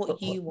 but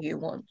what you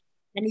want.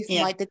 And if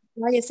the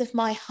desires of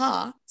my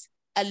heart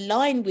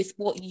align with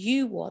what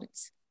you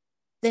want,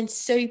 then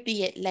so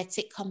be it, let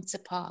it come to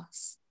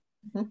pass.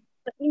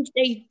 But if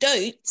they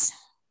don't,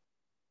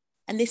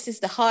 and this is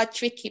the hard,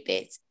 tricky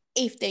bit,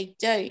 if they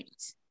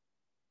don't,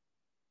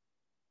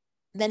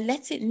 then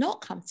let it not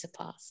come to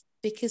pass.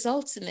 Because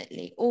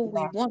ultimately, all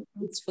we want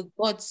is for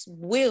God's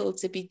will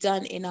to be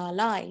done in our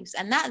lives.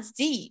 And that's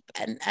deep.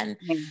 And that's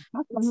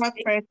my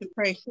prayer to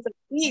pray. Feel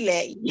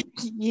it,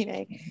 you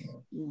know.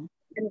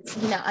 And,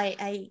 you know,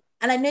 I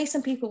know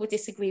some people would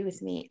disagree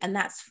with me, and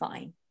that's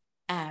fine.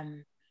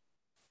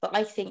 But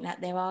I think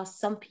that there are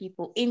some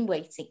people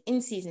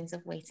in seasons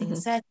of waiting, and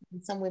certainly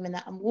some women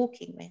that I'm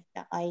walking with,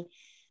 that I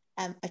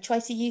try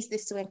to use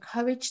this to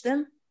encourage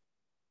them.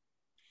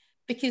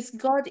 Because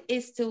God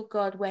is still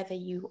God, whether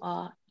you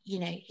are, you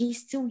know,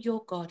 he's still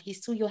your God. He's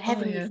still your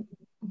heavenly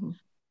Father.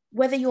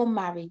 Whether you're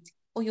married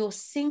or you're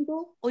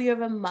single or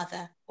you're a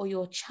mother or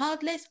you're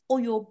childless or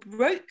you're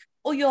broke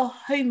or you're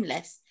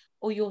homeless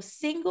or you're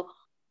single,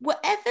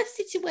 whatever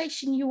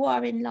situation you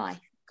are in life,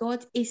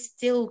 God is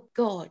still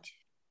God.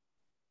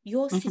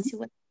 Your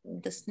situation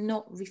does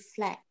not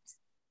reflect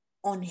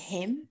on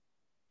him.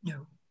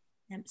 No.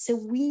 So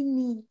we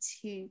need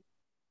to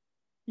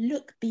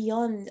look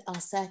beyond our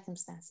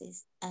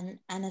circumstances, and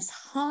as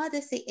hard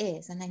as it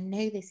is, and I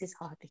know this is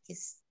hard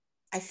because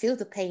I feel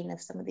the pain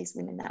of some of these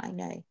women that I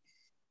know,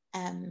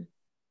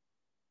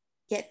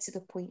 get to the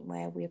point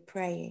where we're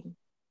praying,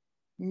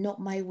 not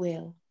my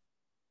will,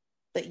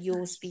 but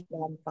yours be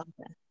done,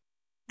 Father,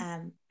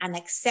 and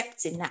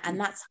accepting that. And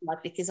that's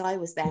hard because I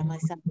was there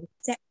myself,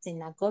 accepting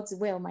that God's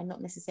will might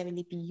not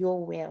necessarily be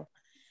your will,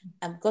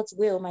 God's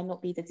will might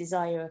not be the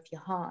desire of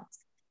your heart,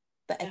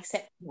 but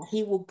accepting that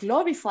he will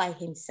glorify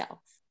himself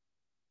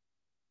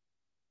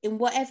in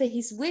whatever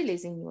his will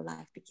is in your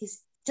life.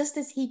 Because just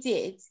as he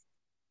did,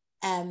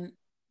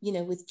 you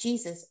know, with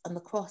Jesus on the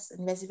cross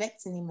and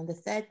resurrecting him on the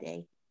third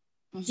day,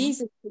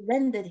 Jesus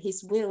surrendered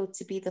his will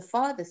to be the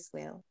Father's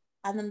will.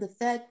 And on the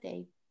third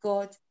day,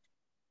 God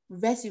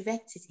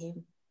resurrected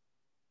him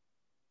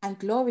and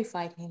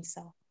glorified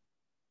himself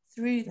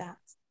through that.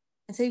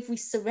 And so if we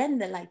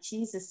surrender like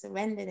Jesus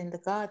surrendered in the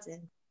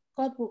garden,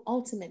 God will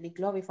ultimately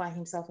glorify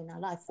himself in our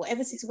life,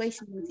 whatever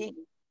situation we're in.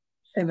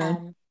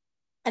 Amen.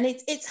 And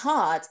it's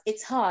hard.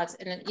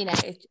 And, you know,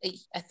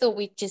 I thought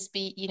we'd just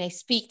be, you know,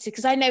 speak to,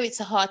 because I know it's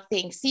a hard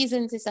thing.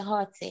 Seasons is a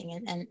hard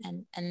thing.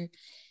 And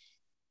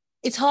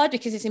it's hard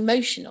because it's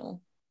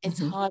emotional. It's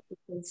hard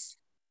because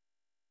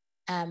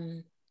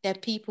there are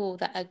people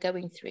that are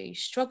going through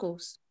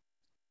struggles.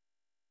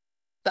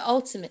 But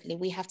ultimately,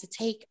 we have to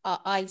take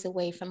our eyes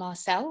away from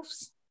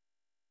ourselves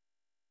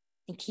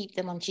and keep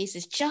them on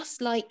Jesus,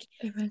 just like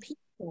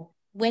Peter.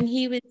 When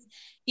he was,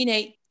 you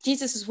know,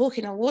 Jesus was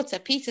walking on water,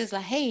 Peter's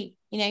like, hey,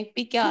 you know,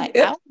 big guy,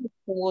 I want the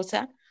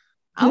water.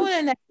 I want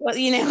to know what,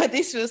 you know, what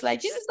this was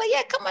like. Jesus is like,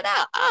 yeah, come on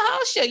out.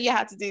 I'll show you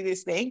how to do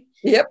this thing.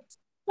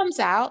 Comes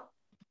out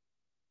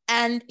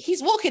and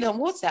he's walking on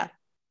water.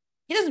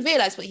 He doesn't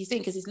realize what he's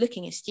doing because he's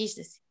looking at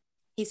Jesus.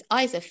 His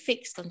eyes are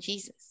fixed on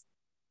Jesus.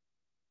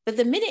 But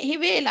the minute he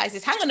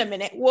realizes, hang on a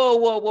minute,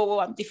 whoa,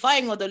 I'm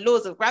defying all the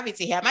laws of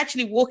gravity here. I'm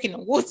actually walking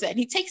on water. And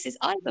he takes his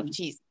eyes off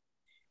Jesus.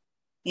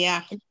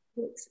 Yeah. And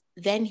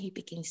then he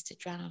begins to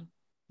drown.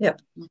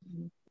 Yep.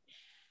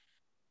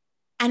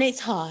 And it's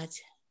hard.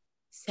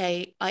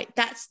 So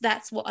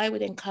that's what I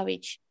would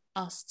encourage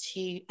us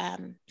to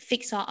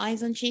fix our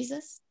eyes on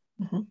Jesus,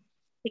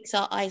 fix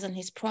our eyes on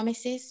his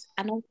promises,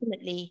 and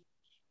ultimately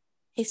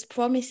his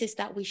promises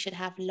that we should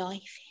have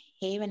life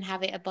here and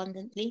have it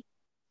abundantly.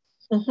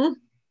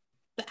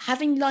 But But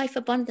having life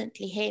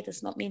abundantly here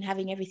does not mean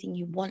having everything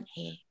you want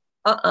here.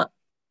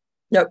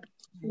 Nope.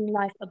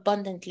 Life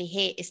abundantly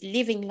here is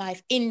living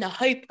life in the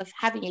hope of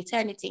having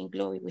eternity in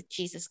glory with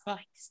Jesus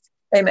Christ.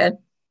 Amen.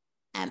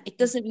 It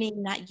doesn't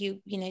mean that you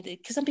know,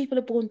 because some people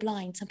are born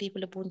blind, some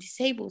people are born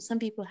disabled, some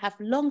people have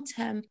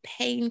long-term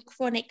pain,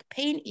 chronic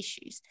pain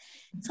issues.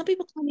 Some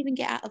people can't even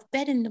get out of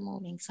bed in the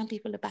morning. Some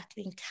people are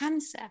battling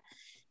cancer.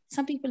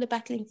 Some people are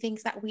battling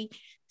things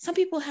some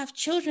people have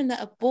children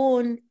that are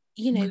born,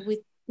 you know, with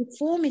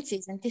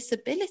deformities and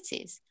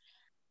disabilities.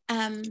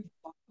 And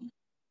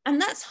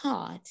that's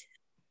hard.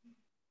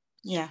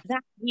 Yeah.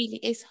 That really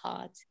is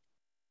hard.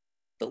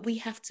 But we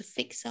have to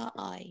fix our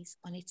eyes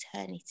on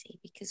eternity,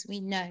 because we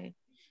know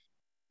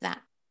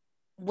that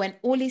when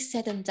all is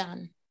said and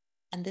done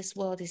and this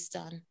world is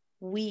done,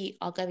 we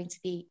are going to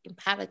be in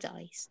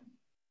paradise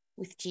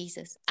with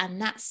Jesus. And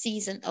that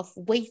season of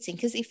waiting,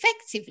 because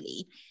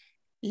effectively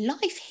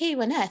life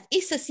here on earth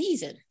is a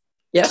season.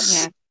 Yes,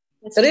 yeah.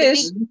 It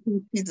is.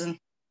 Season.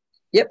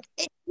 Yep.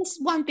 It's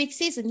one big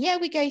season. Yeah,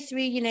 we go through,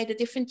 you know, the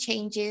different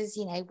changes.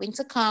 You know,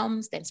 winter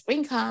comes, then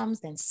spring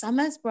comes, then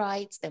summer's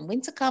bright, then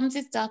winter comes,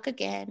 it's dark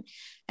again.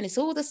 And it's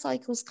all the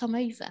cycles come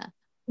over.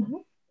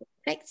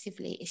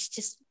 Effectively, it's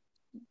just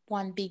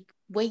one big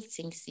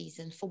waiting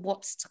season for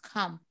what's to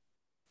come.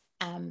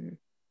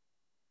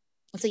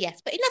 So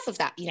yes, but enough of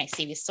that, you know,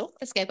 serious talk.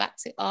 Let's go back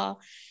to our,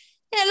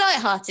 you know,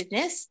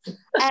 lightheartedness.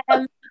 But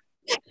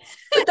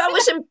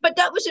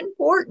that was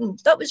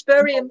important. That was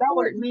very important. That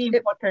was really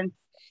important.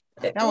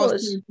 It That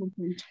was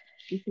important.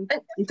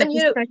 And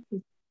you know,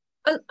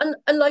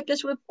 and like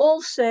as we've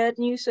all said,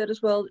 and you said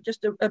as well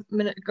just a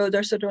minute ago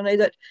there, Sidoney,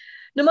 that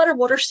no matter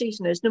what our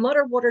season is, no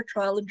matter what our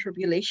trial and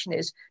tribulation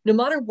is, no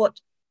matter what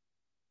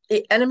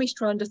the enemy's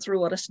trying to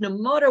throw at us, no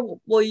matter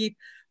what we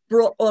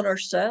brought on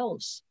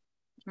ourselves,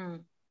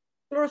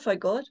 glorify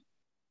God.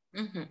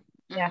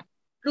 Yeah.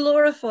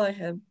 Glorify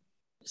him.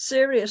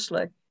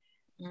 Seriously.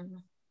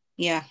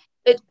 Yeah.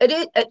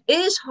 It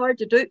is hard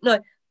to do. Now,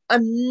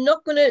 I'm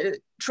not going to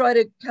try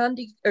to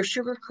candy or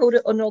sugarcoat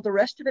it and all the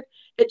rest of it.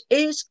 It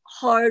is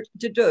hard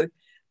to do.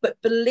 But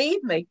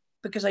believe me,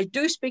 because I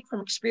do speak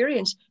from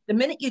experience, the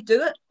minute you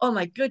do it, oh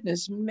my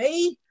goodness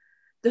me,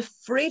 the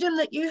freedom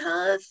that you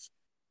have.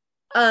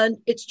 And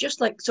it's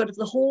just like sort of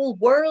the whole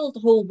world,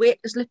 the whole weight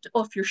is lifted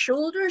off your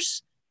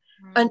shoulders.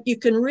 And you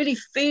can really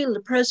feel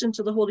the presence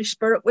of the Holy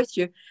Spirit with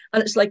you.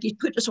 And it's like he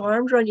put his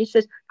arms around you and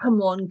says,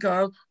 come on,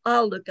 girl,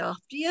 I'll look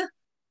after you.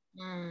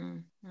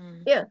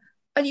 Yeah.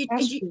 And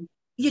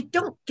you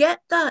don't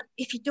get that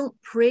if you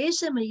don't praise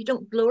him and you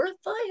don't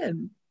glorify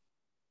him.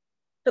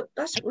 So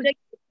that's what we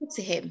don't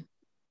to him.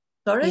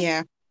 Sorry?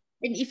 Yeah.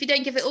 And if you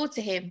don't give it all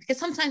to him, because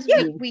sometimes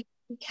we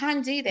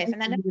can do this.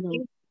 And I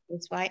know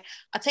this, right?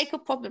 I take a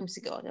problem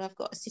to God and I've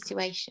got a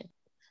situation.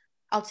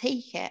 I'll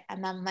take it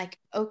and I'm like,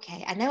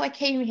 okay, I know I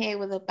came here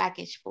with a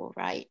baggage full,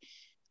 right?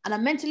 And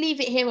I'm meant to leave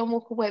it here and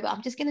walk away, but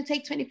I'm just going to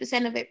take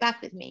 20% of it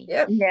back with me.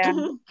 Yeah.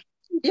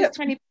 Just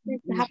 20%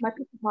 to have my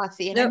pity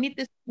party, and I need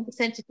this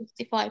 20% to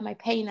justify my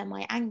pain and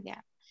my anger.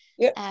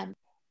 And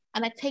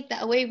I take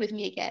that away with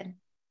me again.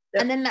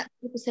 And then that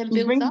 20%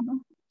 builds up.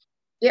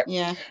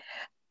 Yeah.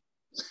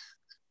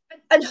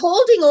 And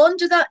holding on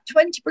to that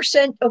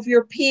 20% of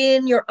your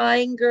pain, your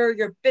anger,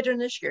 your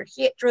bitterness, your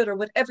hatred, or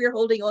whatever you're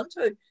holding on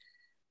to,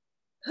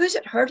 who's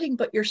it hurting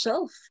but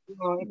yourself?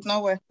 No, it's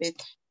not worth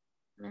it.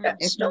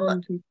 It's not.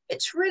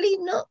 It's really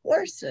not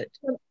worth it.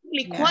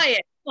 Really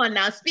quiet. Come on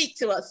now, speak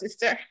to us,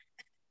 sister.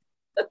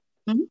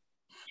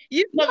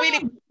 You've not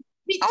really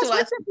speak to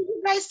us.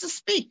 You guys to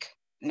speak.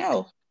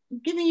 No, I'm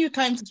giving you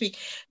time to speak.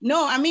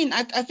 No, I mean,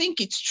 I think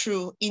it's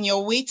true. In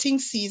your waiting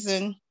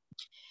season,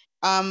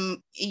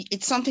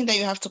 it's something that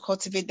you have to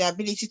cultivate, the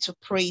ability to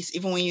praise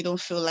even when you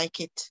don't feel like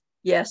it.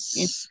 Yes.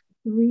 It's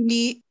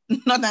really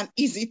not an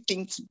easy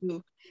thing to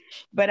do.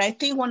 But I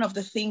think one of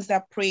the things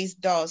that praise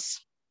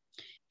does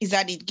is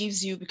that it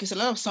gives you, because a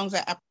lot of songs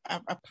that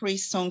are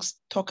praise songs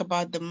talk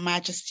about the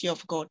majesty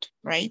of God,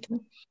 right?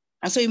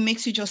 And so it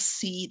makes you just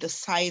see the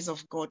size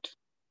of God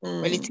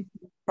relative to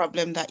the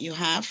problem that you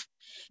have.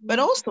 But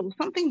also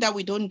something that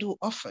we don't do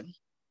often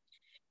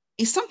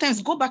is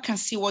sometimes go back and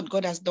see what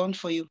God has done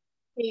for you.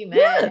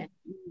 Amen.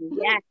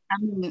 Yeah. I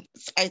mean,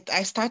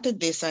 I started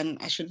this and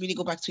I should really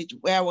go back to it,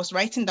 where I was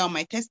writing down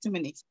my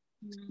testimonies,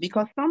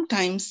 because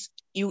sometimes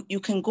you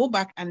can go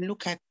back and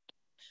look at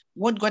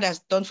what God has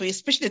done for you,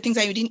 especially the things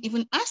that you didn't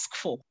even ask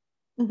for.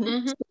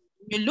 So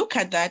you look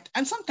at that,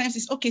 and sometimes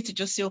it's okay to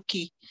just say,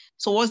 okay,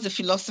 so what's the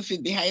philosophy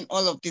behind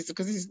all of this?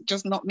 Because it's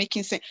just not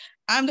making sense.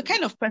 I'm the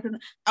kind of person,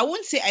 I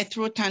wouldn't say I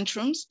throw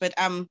tantrums, but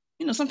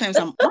sometimes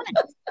I'm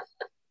honest.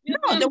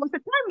 No,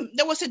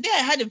 there was a day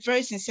I had a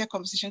very sincere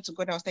conversation to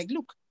God. I was like,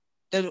 look,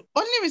 the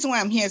only reason why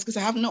I'm here is because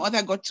I have no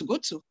other God to go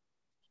to.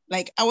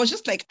 Like, I was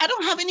just like, I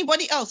don't have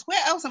anybody else.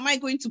 Where else am I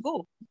going to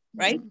go?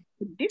 Right?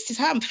 This is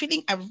how I'm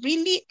feeling. I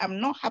really am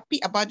not happy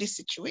about this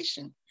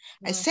situation.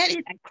 I said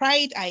it, I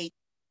cried,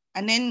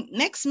 and then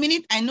next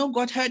minute, I know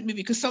God heard me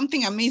because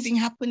something amazing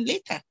happened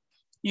later,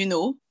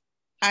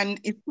 And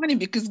it's funny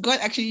because God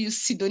actually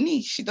used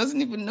Sidonie. She doesn't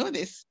even know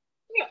this.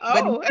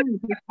 But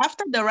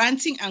after the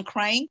ranting and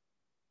crying,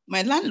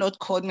 my landlord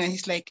called me and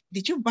he's like,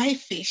 "Did you buy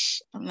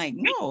fish?" I'm like,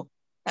 "No,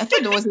 I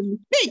thought there was a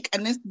mistake."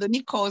 And then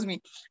Sidonie calls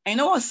me. I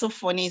know what's so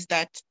funny is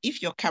that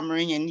if you're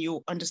Cameroonian,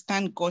 you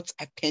understand God's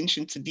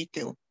attention to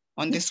detail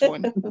on this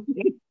one.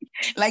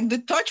 Like the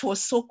touch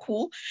was so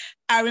cool.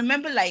 I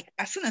remember, like,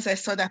 as soon as I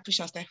saw that fish,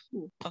 I was like,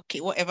 okay,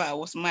 whatever I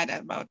was mad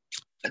about,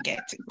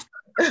 forget it.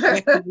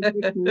 We're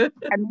cool.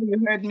 I know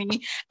you heard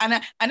me. And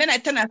then I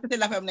turned and started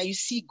laughing. I'm like, you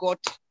see, God,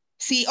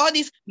 see all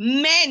these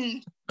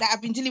men that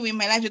I've been dealing with in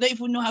my life, they don't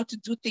even know how to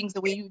do things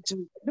the way you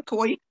do. Look at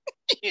what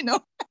you know.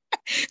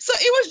 So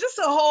it was just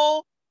a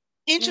whole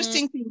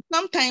interesting thing.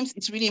 Sometimes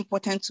it's really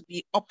important to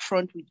be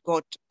upfront with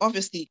God.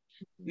 Obviously,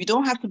 you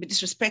don't have to be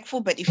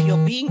disrespectful, but if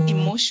you're being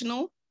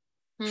emotional,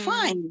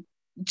 fine,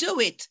 do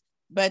it.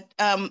 But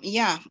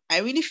yeah, I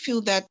really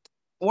feel that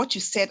what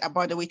you said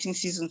about the waiting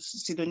season,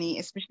 Sidonie,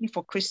 especially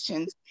for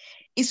Christians,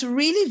 is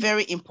really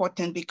very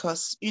important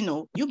because, you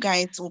know, you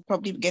guys will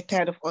probably get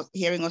tired of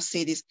hearing us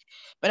say this,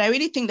 but I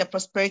really think the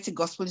prosperity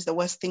gospel is the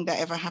worst thing that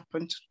ever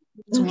happened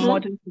to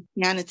modern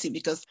Christianity,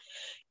 because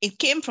it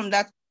came from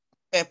that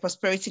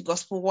prosperity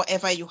gospel.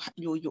 Whatever you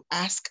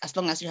ask, as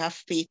long as you have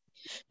faith,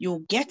 you'll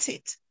get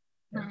it.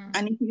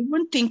 And if you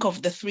even think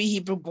of the 3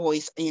 Hebrew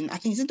boys in, I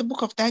think it's in the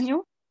book of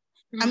Daniel.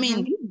 I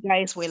mean, these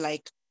guys were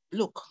like,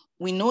 look,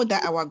 we know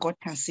that our God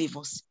can save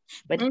us,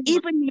 but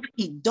even if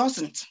he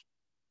doesn't,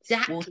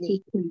 we'll still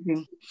praise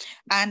him.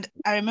 And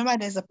I remember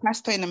there's a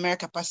pastor in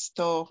America,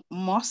 Pastor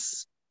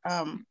Moss,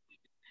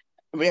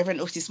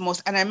 Reverend Otis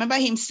Moss, and I remember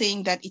him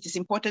saying that it is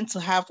important to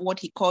have what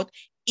he called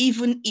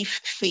even if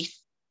faith.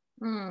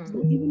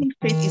 So even if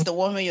faith is the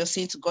one where you're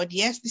saying to God,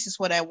 yes, this is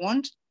what I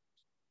want,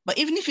 but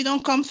even if you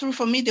don't come through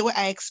for me the way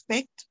I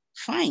expect,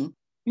 fine,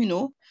 you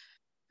know,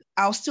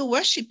 I'll still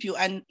worship you.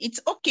 And it's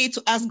okay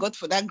to ask God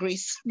for that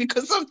grace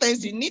because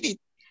sometimes you need it.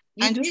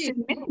 And just say,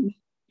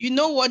 you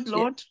know what,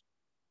 Lord?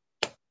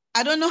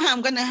 I don't know how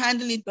I'm going to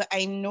handle it, but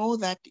I know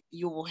that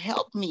you will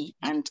help me.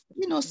 And,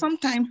 you know,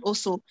 sometimes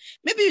also,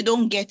 maybe you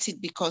don't get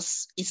it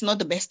because it's not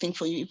the best thing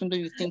for you, even though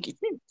you think it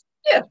is.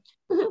 Yeah.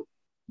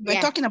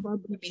 We're talking about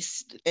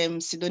babies,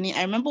 Sidonie.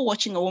 I remember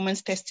watching a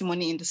woman's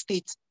testimony in the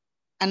States.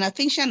 And I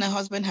think she and her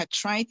husband had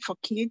tried for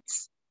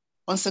kids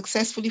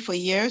unsuccessfully for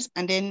years.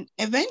 And then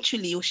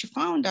eventually she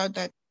found out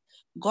that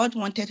God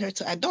wanted her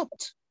to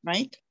adopt,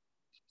 right?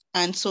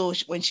 And so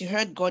when she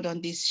heard God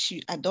on this,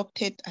 she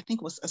adopted, I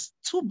think it was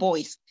 2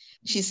 boys.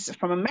 She's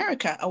from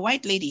America, a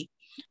white lady.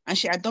 And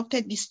she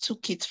adopted these 2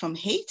 kids from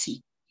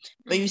Haiti.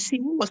 But you see,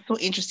 what was so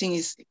interesting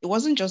is it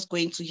wasn't just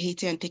going to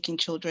Haiti and taking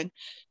children.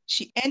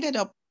 She ended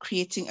up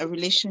creating a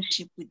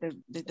relationship with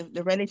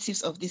the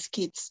relatives of these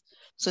kids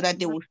so that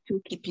they would still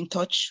keep in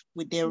touch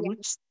with their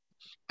roots.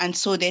 And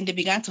so then they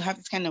began to have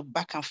this kind of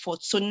back and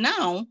forth. So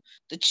now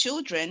the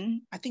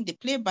children, I think they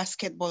play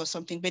basketball or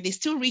something, but they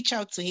still reach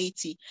out to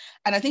Haiti.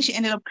 And I think she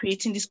ended up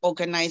creating this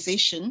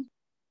organization.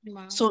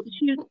 Wow. So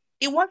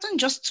it wasn't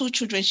just 2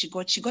 children she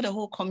got a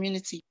whole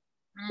community.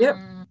 Yep.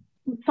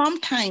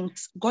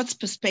 Sometimes God's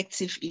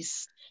perspective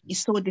is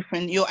so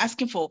different. You're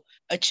asking for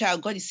a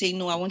child. God is saying,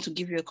 no, I want to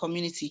give you a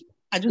community.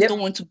 I just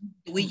don't want to be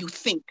the way you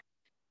think.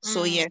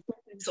 So yeah,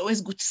 it's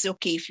always good to say,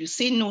 okay, if you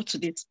say no to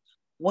this,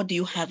 what do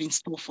you have in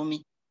store for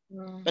me?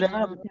 But a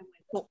lot of the time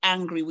we're so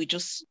angry, we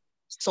just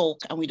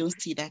sulk and we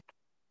don't see that.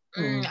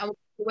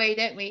 Way,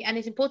 don't we? And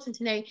it's important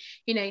to know,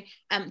 you know,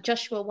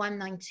 Joshua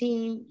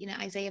 1:19, you know,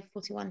 Isaiah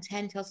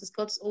 41:10 tells us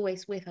God's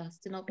always with us.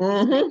 Do not be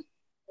dismayed.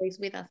 Always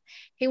with us.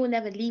 He will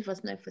never leave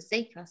us nor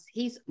forsake us.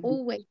 He's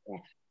always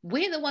there.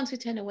 We're the ones who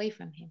turn away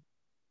from him.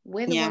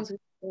 We're the ones who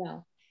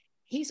fail.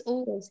 He's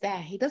always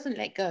there. He doesn't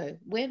let go.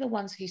 We're the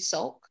ones who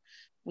sulk.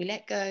 We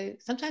let go.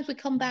 Sometimes we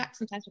come back.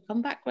 Sometimes we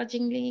come back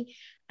grudgingly.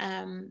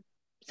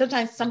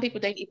 Sometimes some people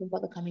don't even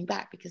bother coming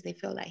back because they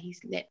feel like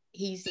he's let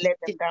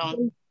them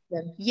down.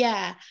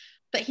 Yeah,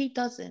 but he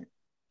doesn't.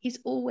 He's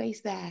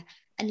always there.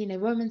 And you know,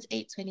 Romans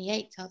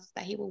 8:28 tells us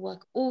that he will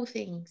work all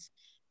things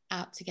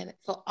out together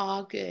for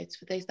our good,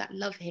 for those that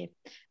love him.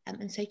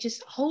 And so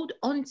just hold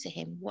on to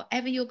him,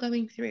 whatever you're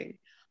going through,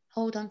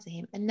 hold on to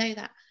him and know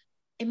that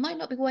it might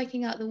not be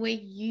working out the way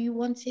you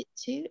want it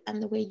to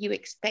and the way you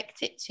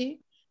expect it to,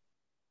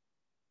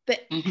 but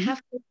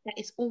have faith that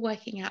it's all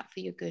working out for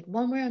your good.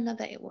 One way or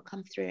another, it will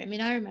come through. I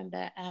mean, I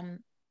remember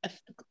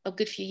a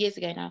good few years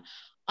ago now,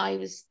 I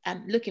was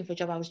looking for a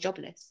job. I was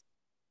jobless.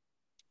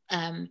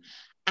 And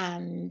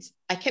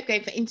I kept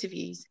going for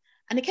interviews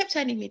and they kept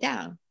turning me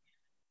down.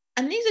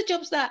 And these are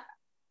jobs that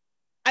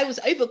I was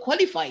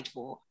overqualified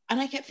for.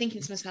 And I kept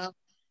thinking to myself,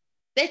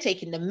 they're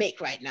taking the mick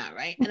right now,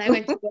 right? And I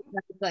went to work and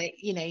I was like,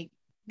 you know,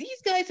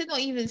 these guys are not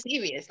even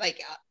serious. Like,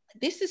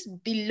 this is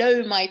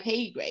below my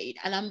pay grade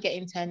and I'm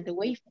getting turned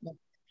away from it.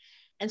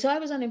 And so I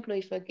was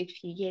unemployed for a good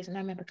few years. And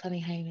I remember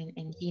coming home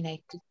and you know,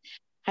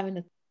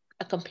 having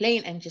a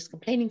complaint and just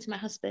complaining to my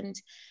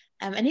husband.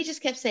 And he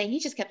just kept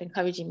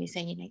encouraging me,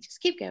 saying, you know,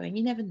 just keep going.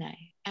 You never know.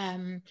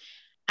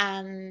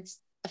 And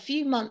a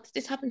few months,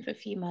 this happened for a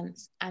few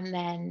months. And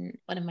then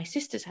one of my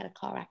sisters had a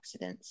car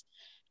accident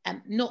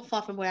not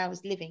far from where I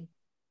was living.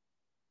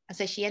 And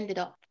so she ended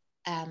up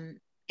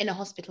in a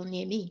hospital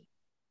near me.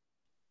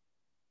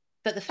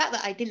 But the fact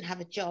that I didn't have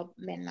a job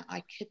meant that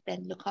I could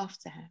then look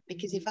after her,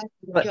 because if I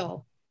had a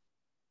job,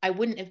 I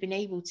wouldn't have been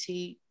able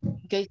to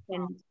go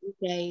spend all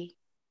day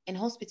in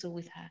hospital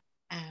with her.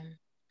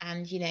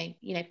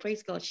 And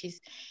praise God,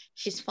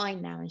 she's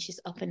fine now and she's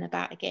up and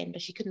about again,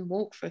 but she couldn't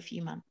walk for a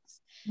few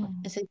months.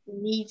 And so she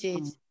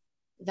needed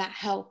that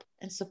help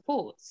and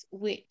support,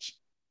 which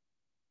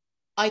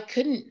I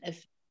couldn't have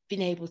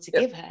been able to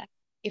give her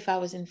if I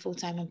was in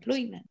full-time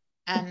employment.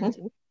 And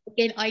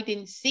again, I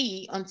didn't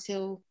see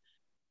until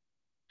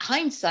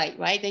hindsight,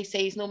 right? They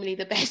say is normally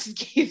the best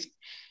gift.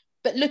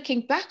 But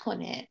looking back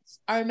on it,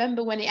 I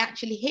remember when it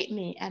actually hit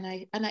me, and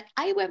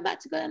I went back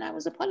to God and I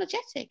was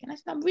apologetic. And I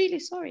said, I'm really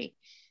sorry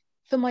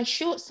for my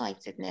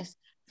short-sightedness,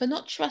 for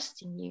not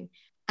trusting you,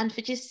 and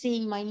for just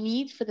seeing my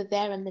need for the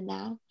there and the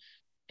now.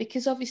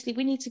 Because obviously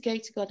we need to go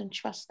to God and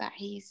trust that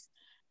he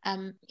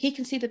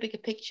can see the bigger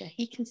picture.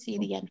 He can see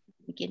the end from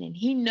the beginning.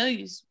 He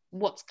knows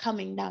what's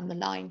coming down the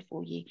line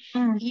for you.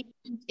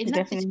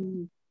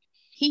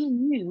 He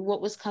knew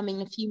what was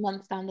coming a few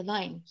months down the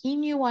line. He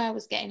knew why I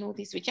was getting all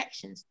these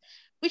rejections,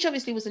 which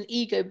obviously was an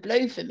ego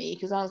blow for me,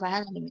 because I was like,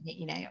 hang on a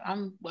minute,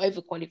 I'm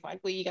overqualified.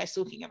 What are you guys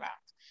talking about?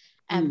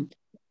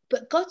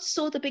 But God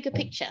saw the bigger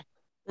picture.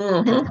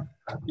 And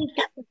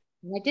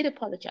I did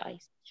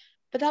apologize.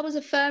 But that was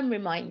a firm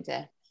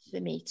reminder for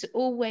me to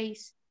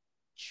always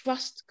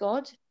trust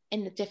God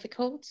in the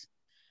difficult,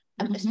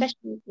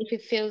 especially if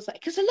it feels like,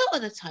 because a lot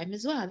of the time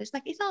as well, it's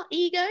like, it's our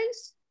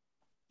egos.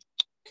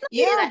 It's not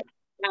really that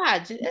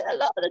bad. A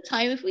lot of the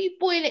time, if we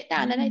boil it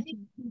down, and I think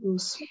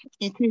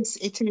it is.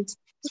 It's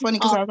funny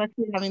because I was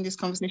actually having this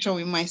conversation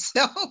with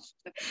myself,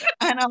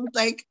 and I was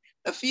like,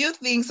 a few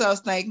things I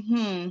was like,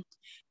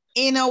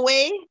 in a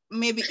way,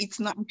 maybe it's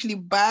not actually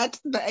bad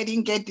that I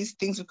didn't get these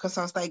things, because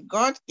I was like,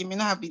 God, it may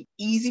not have been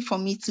easy for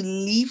me to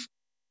live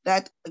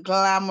that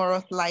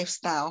glamorous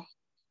lifestyle,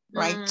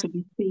 right? To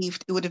be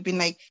saved. It would have been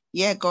like,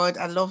 yeah, God,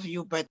 I love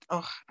you, but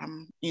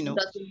it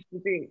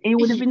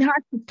would have been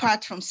hard to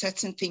part from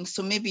certain things.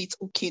 So maybe it's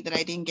okay that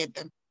I didn't get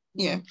them.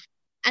 Yeah.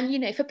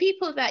 And for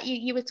people that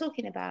you were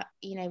talking about,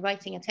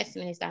 writing a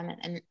testimonies down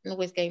and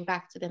always going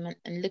back to them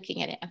and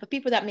looking at it, and for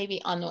people that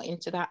maybe are not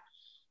into that,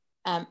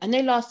 I know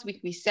last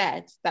week we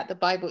said that the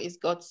Bible is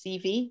God's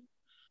CV,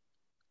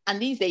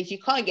 and these days you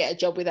can't get a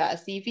job without a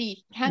CV,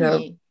 can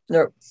you?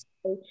 No.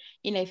 So,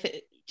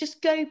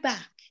 just go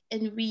back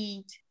and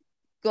read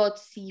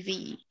God's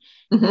CV,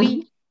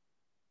 read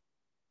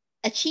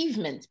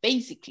achievements,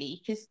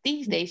 basically, because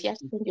these days you have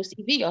to send your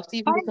CV off to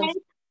even become a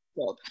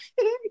job.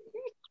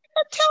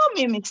 Tell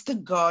me,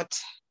 Mr. God,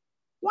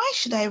 why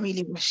should I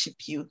really worship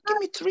you? Give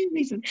me 3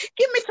 reasons.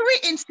 Give me 3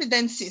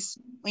 incidences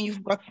when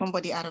you've got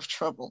somebody out of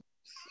trouble.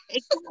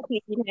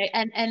 Exactly,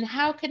 and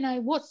how can I?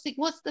 What's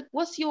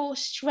your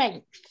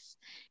strengths?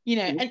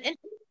 And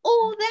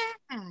all that.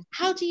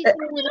 How do you deal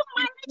with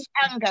manage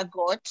anger,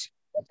 God?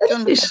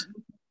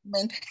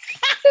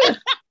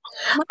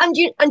 And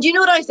you know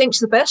what I think's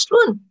the best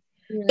one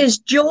is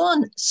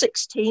John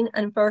 16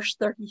 and verse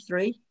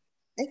 33.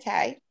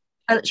 Okay.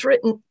 And it's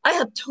written, I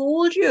have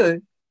told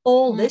you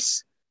all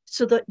this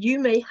so that you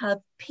may have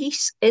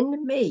peace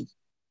in me.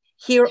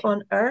 Here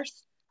on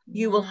earth,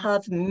 you will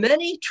have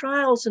many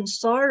trials and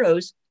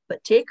sorrows,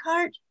 but take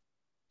heart,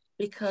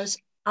 because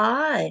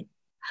I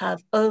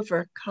have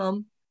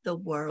overcome the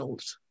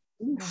world.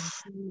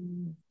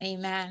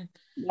 Amen.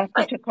 That's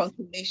such a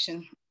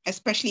consolation,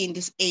 especially in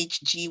this age,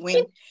 G,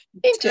 when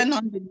you turn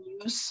on the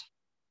news,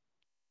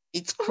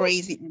 it's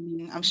crazy. I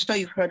mean, I'm sure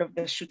you've heard of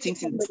the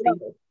shootings in the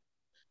States.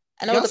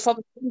 And all the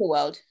problems in the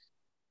world.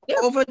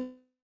 Over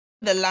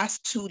the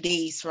last 2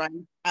 days, right?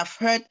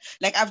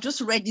 I've just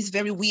read these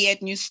very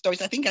weird news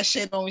stories. I think I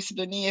shared one with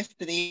Sidonie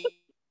yesterday.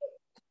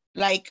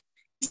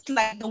 It's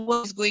like the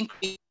world is going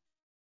crazy.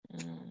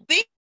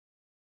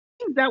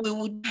 Things that we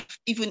would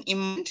even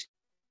imagine.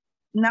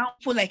 Now,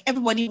 for like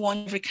everybody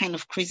wants every kind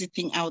of crazy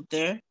thing out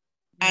there.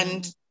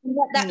 And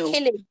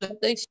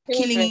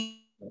killing.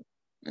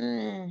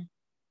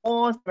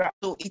 All that.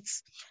 So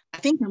I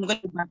think I'm going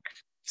to go back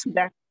to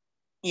that.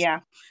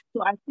 Yeah.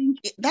 So I think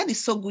that is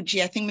so good,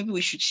 G. I think maybe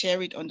we should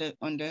share it on the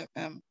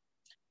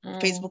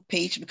Facebook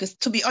page, because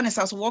to be honest,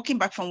 I was walking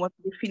back from work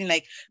feeling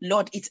like,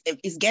 Lord,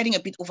 it's getting a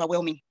bit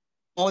overwhelming.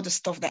 All the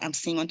stuff that I'm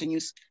seeing on the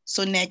news,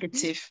 so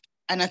negative.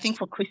 And I think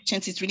for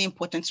Christians, it's really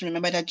important to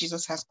remember that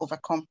Jesus has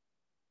overcome.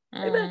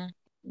 Amen.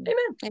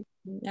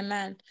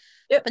 Amen.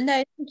 Yep. But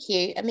no, thank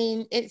you. I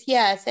mean,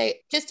 so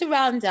just to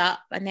round up,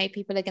 I know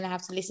people are going to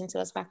have to listen to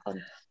us back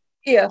on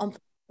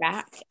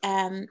track.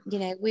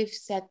 We've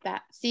said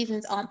that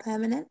seasons aren't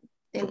permanent.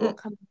 They will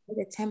come,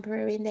 they're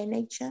temporary in their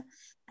nature.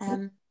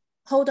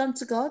 Hold on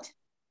to God,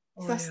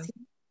 trust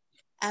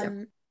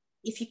him.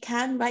 If you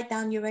can, write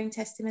down your own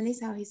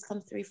testimonies, how he's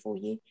come through for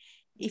you.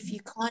 If you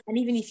can't, and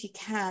even if you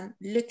can,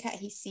 look at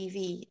his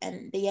CV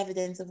and the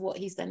evidence of what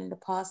he's done in the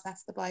past.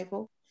 That's the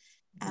Bible.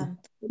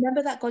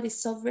 Remember that God is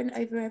sovereign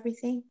over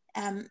everything,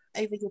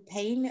 over your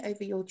pain,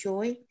 over your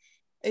joy,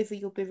 over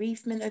your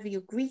bereavement, over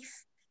your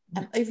grief,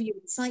 over your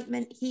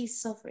excitement. He's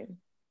sovereign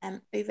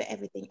over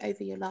everything,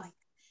 over your life.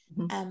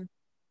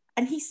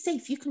 And he's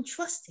safe. You can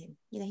trust him.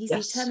 You know, he's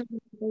Yes. the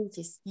eternal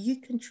ages.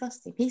 You can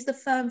trust him. He's the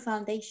firm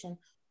foundation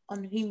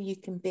on whom you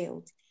can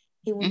build.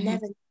 He will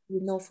never leave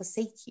you nor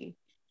forsake you.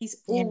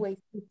 He's always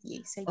with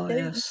you. So don't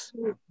yes.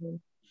 leave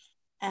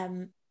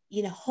him.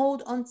 You know,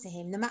 hold on to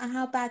him. No matter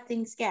how bad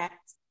things get,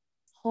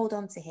 hold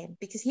on to him,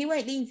 because he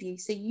won't leave you.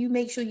 So you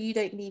make sure you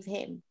don't leave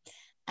him.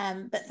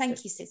 But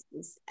thank you,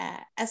 sisters.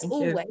 As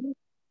always,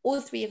 all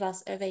three of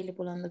us are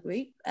available on the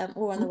group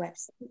or on the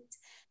website.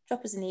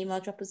 Drop us an email,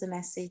 drop us a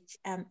message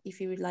if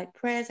you would like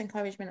prayers,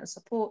 encouragement, or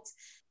support.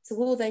 To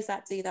all those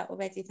that do that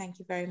already, thank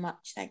you very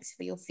much. Thanks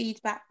for your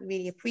feedback. We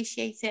really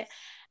appreciate it.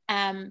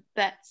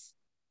 But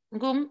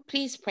Ngum,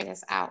 please pray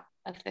us out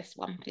of this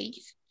one,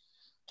 please.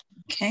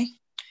 Okay.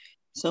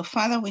 So,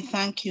 Father, we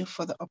thank you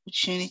for the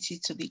opportunity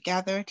to be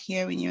gathered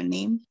here in your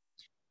name.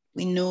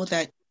 We know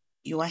that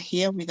you are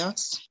here with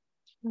us.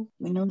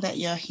 We know that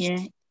you're here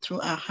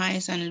through our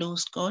highs and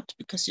lows, God,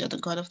 because you're the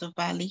God of the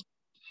valley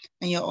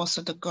and you're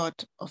also the God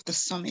of the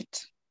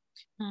summit.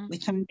 We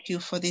thank you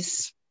for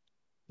this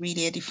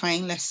really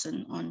edifying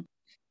lesson on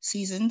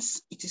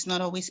seasons. It is not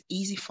always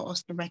easy for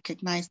us to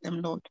recognize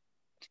them, Lord.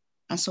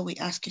 And so we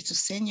ask you to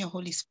send your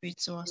Holy Spirit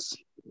to us.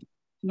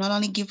 Not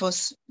only give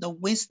us the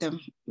wisdom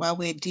while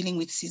we're dealing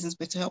with seasons,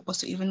 but to help us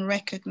to even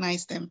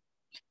recognize them,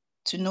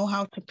 to know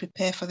how to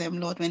prepare for them,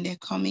 Lord, when they're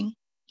coming,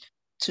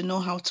 to know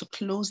how to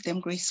close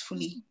them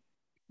gracefully,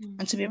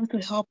 and to be able to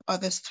help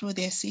others through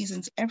their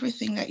seasons.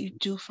 Everything that you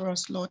do for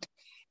us, Lord,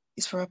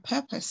 is for a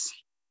purpose.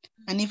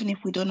 And even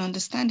if we don't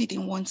understand it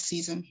in one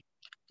season,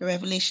 the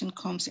revelation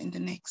comes in the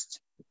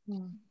next.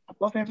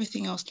 Above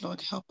everything else,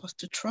 Lord, help us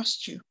to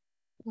trust you.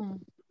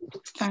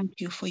 Thank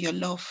you for your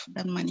love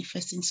that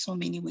manifests in so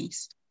many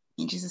ways.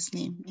 In Jesus'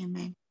 name,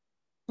 amen.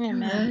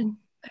 Amen.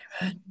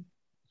 Amen.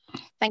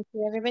 Thank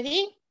you,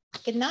 everybody.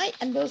 Good night,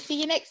 and we'll see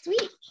you next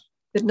week.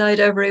 Good night,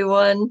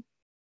 everyone.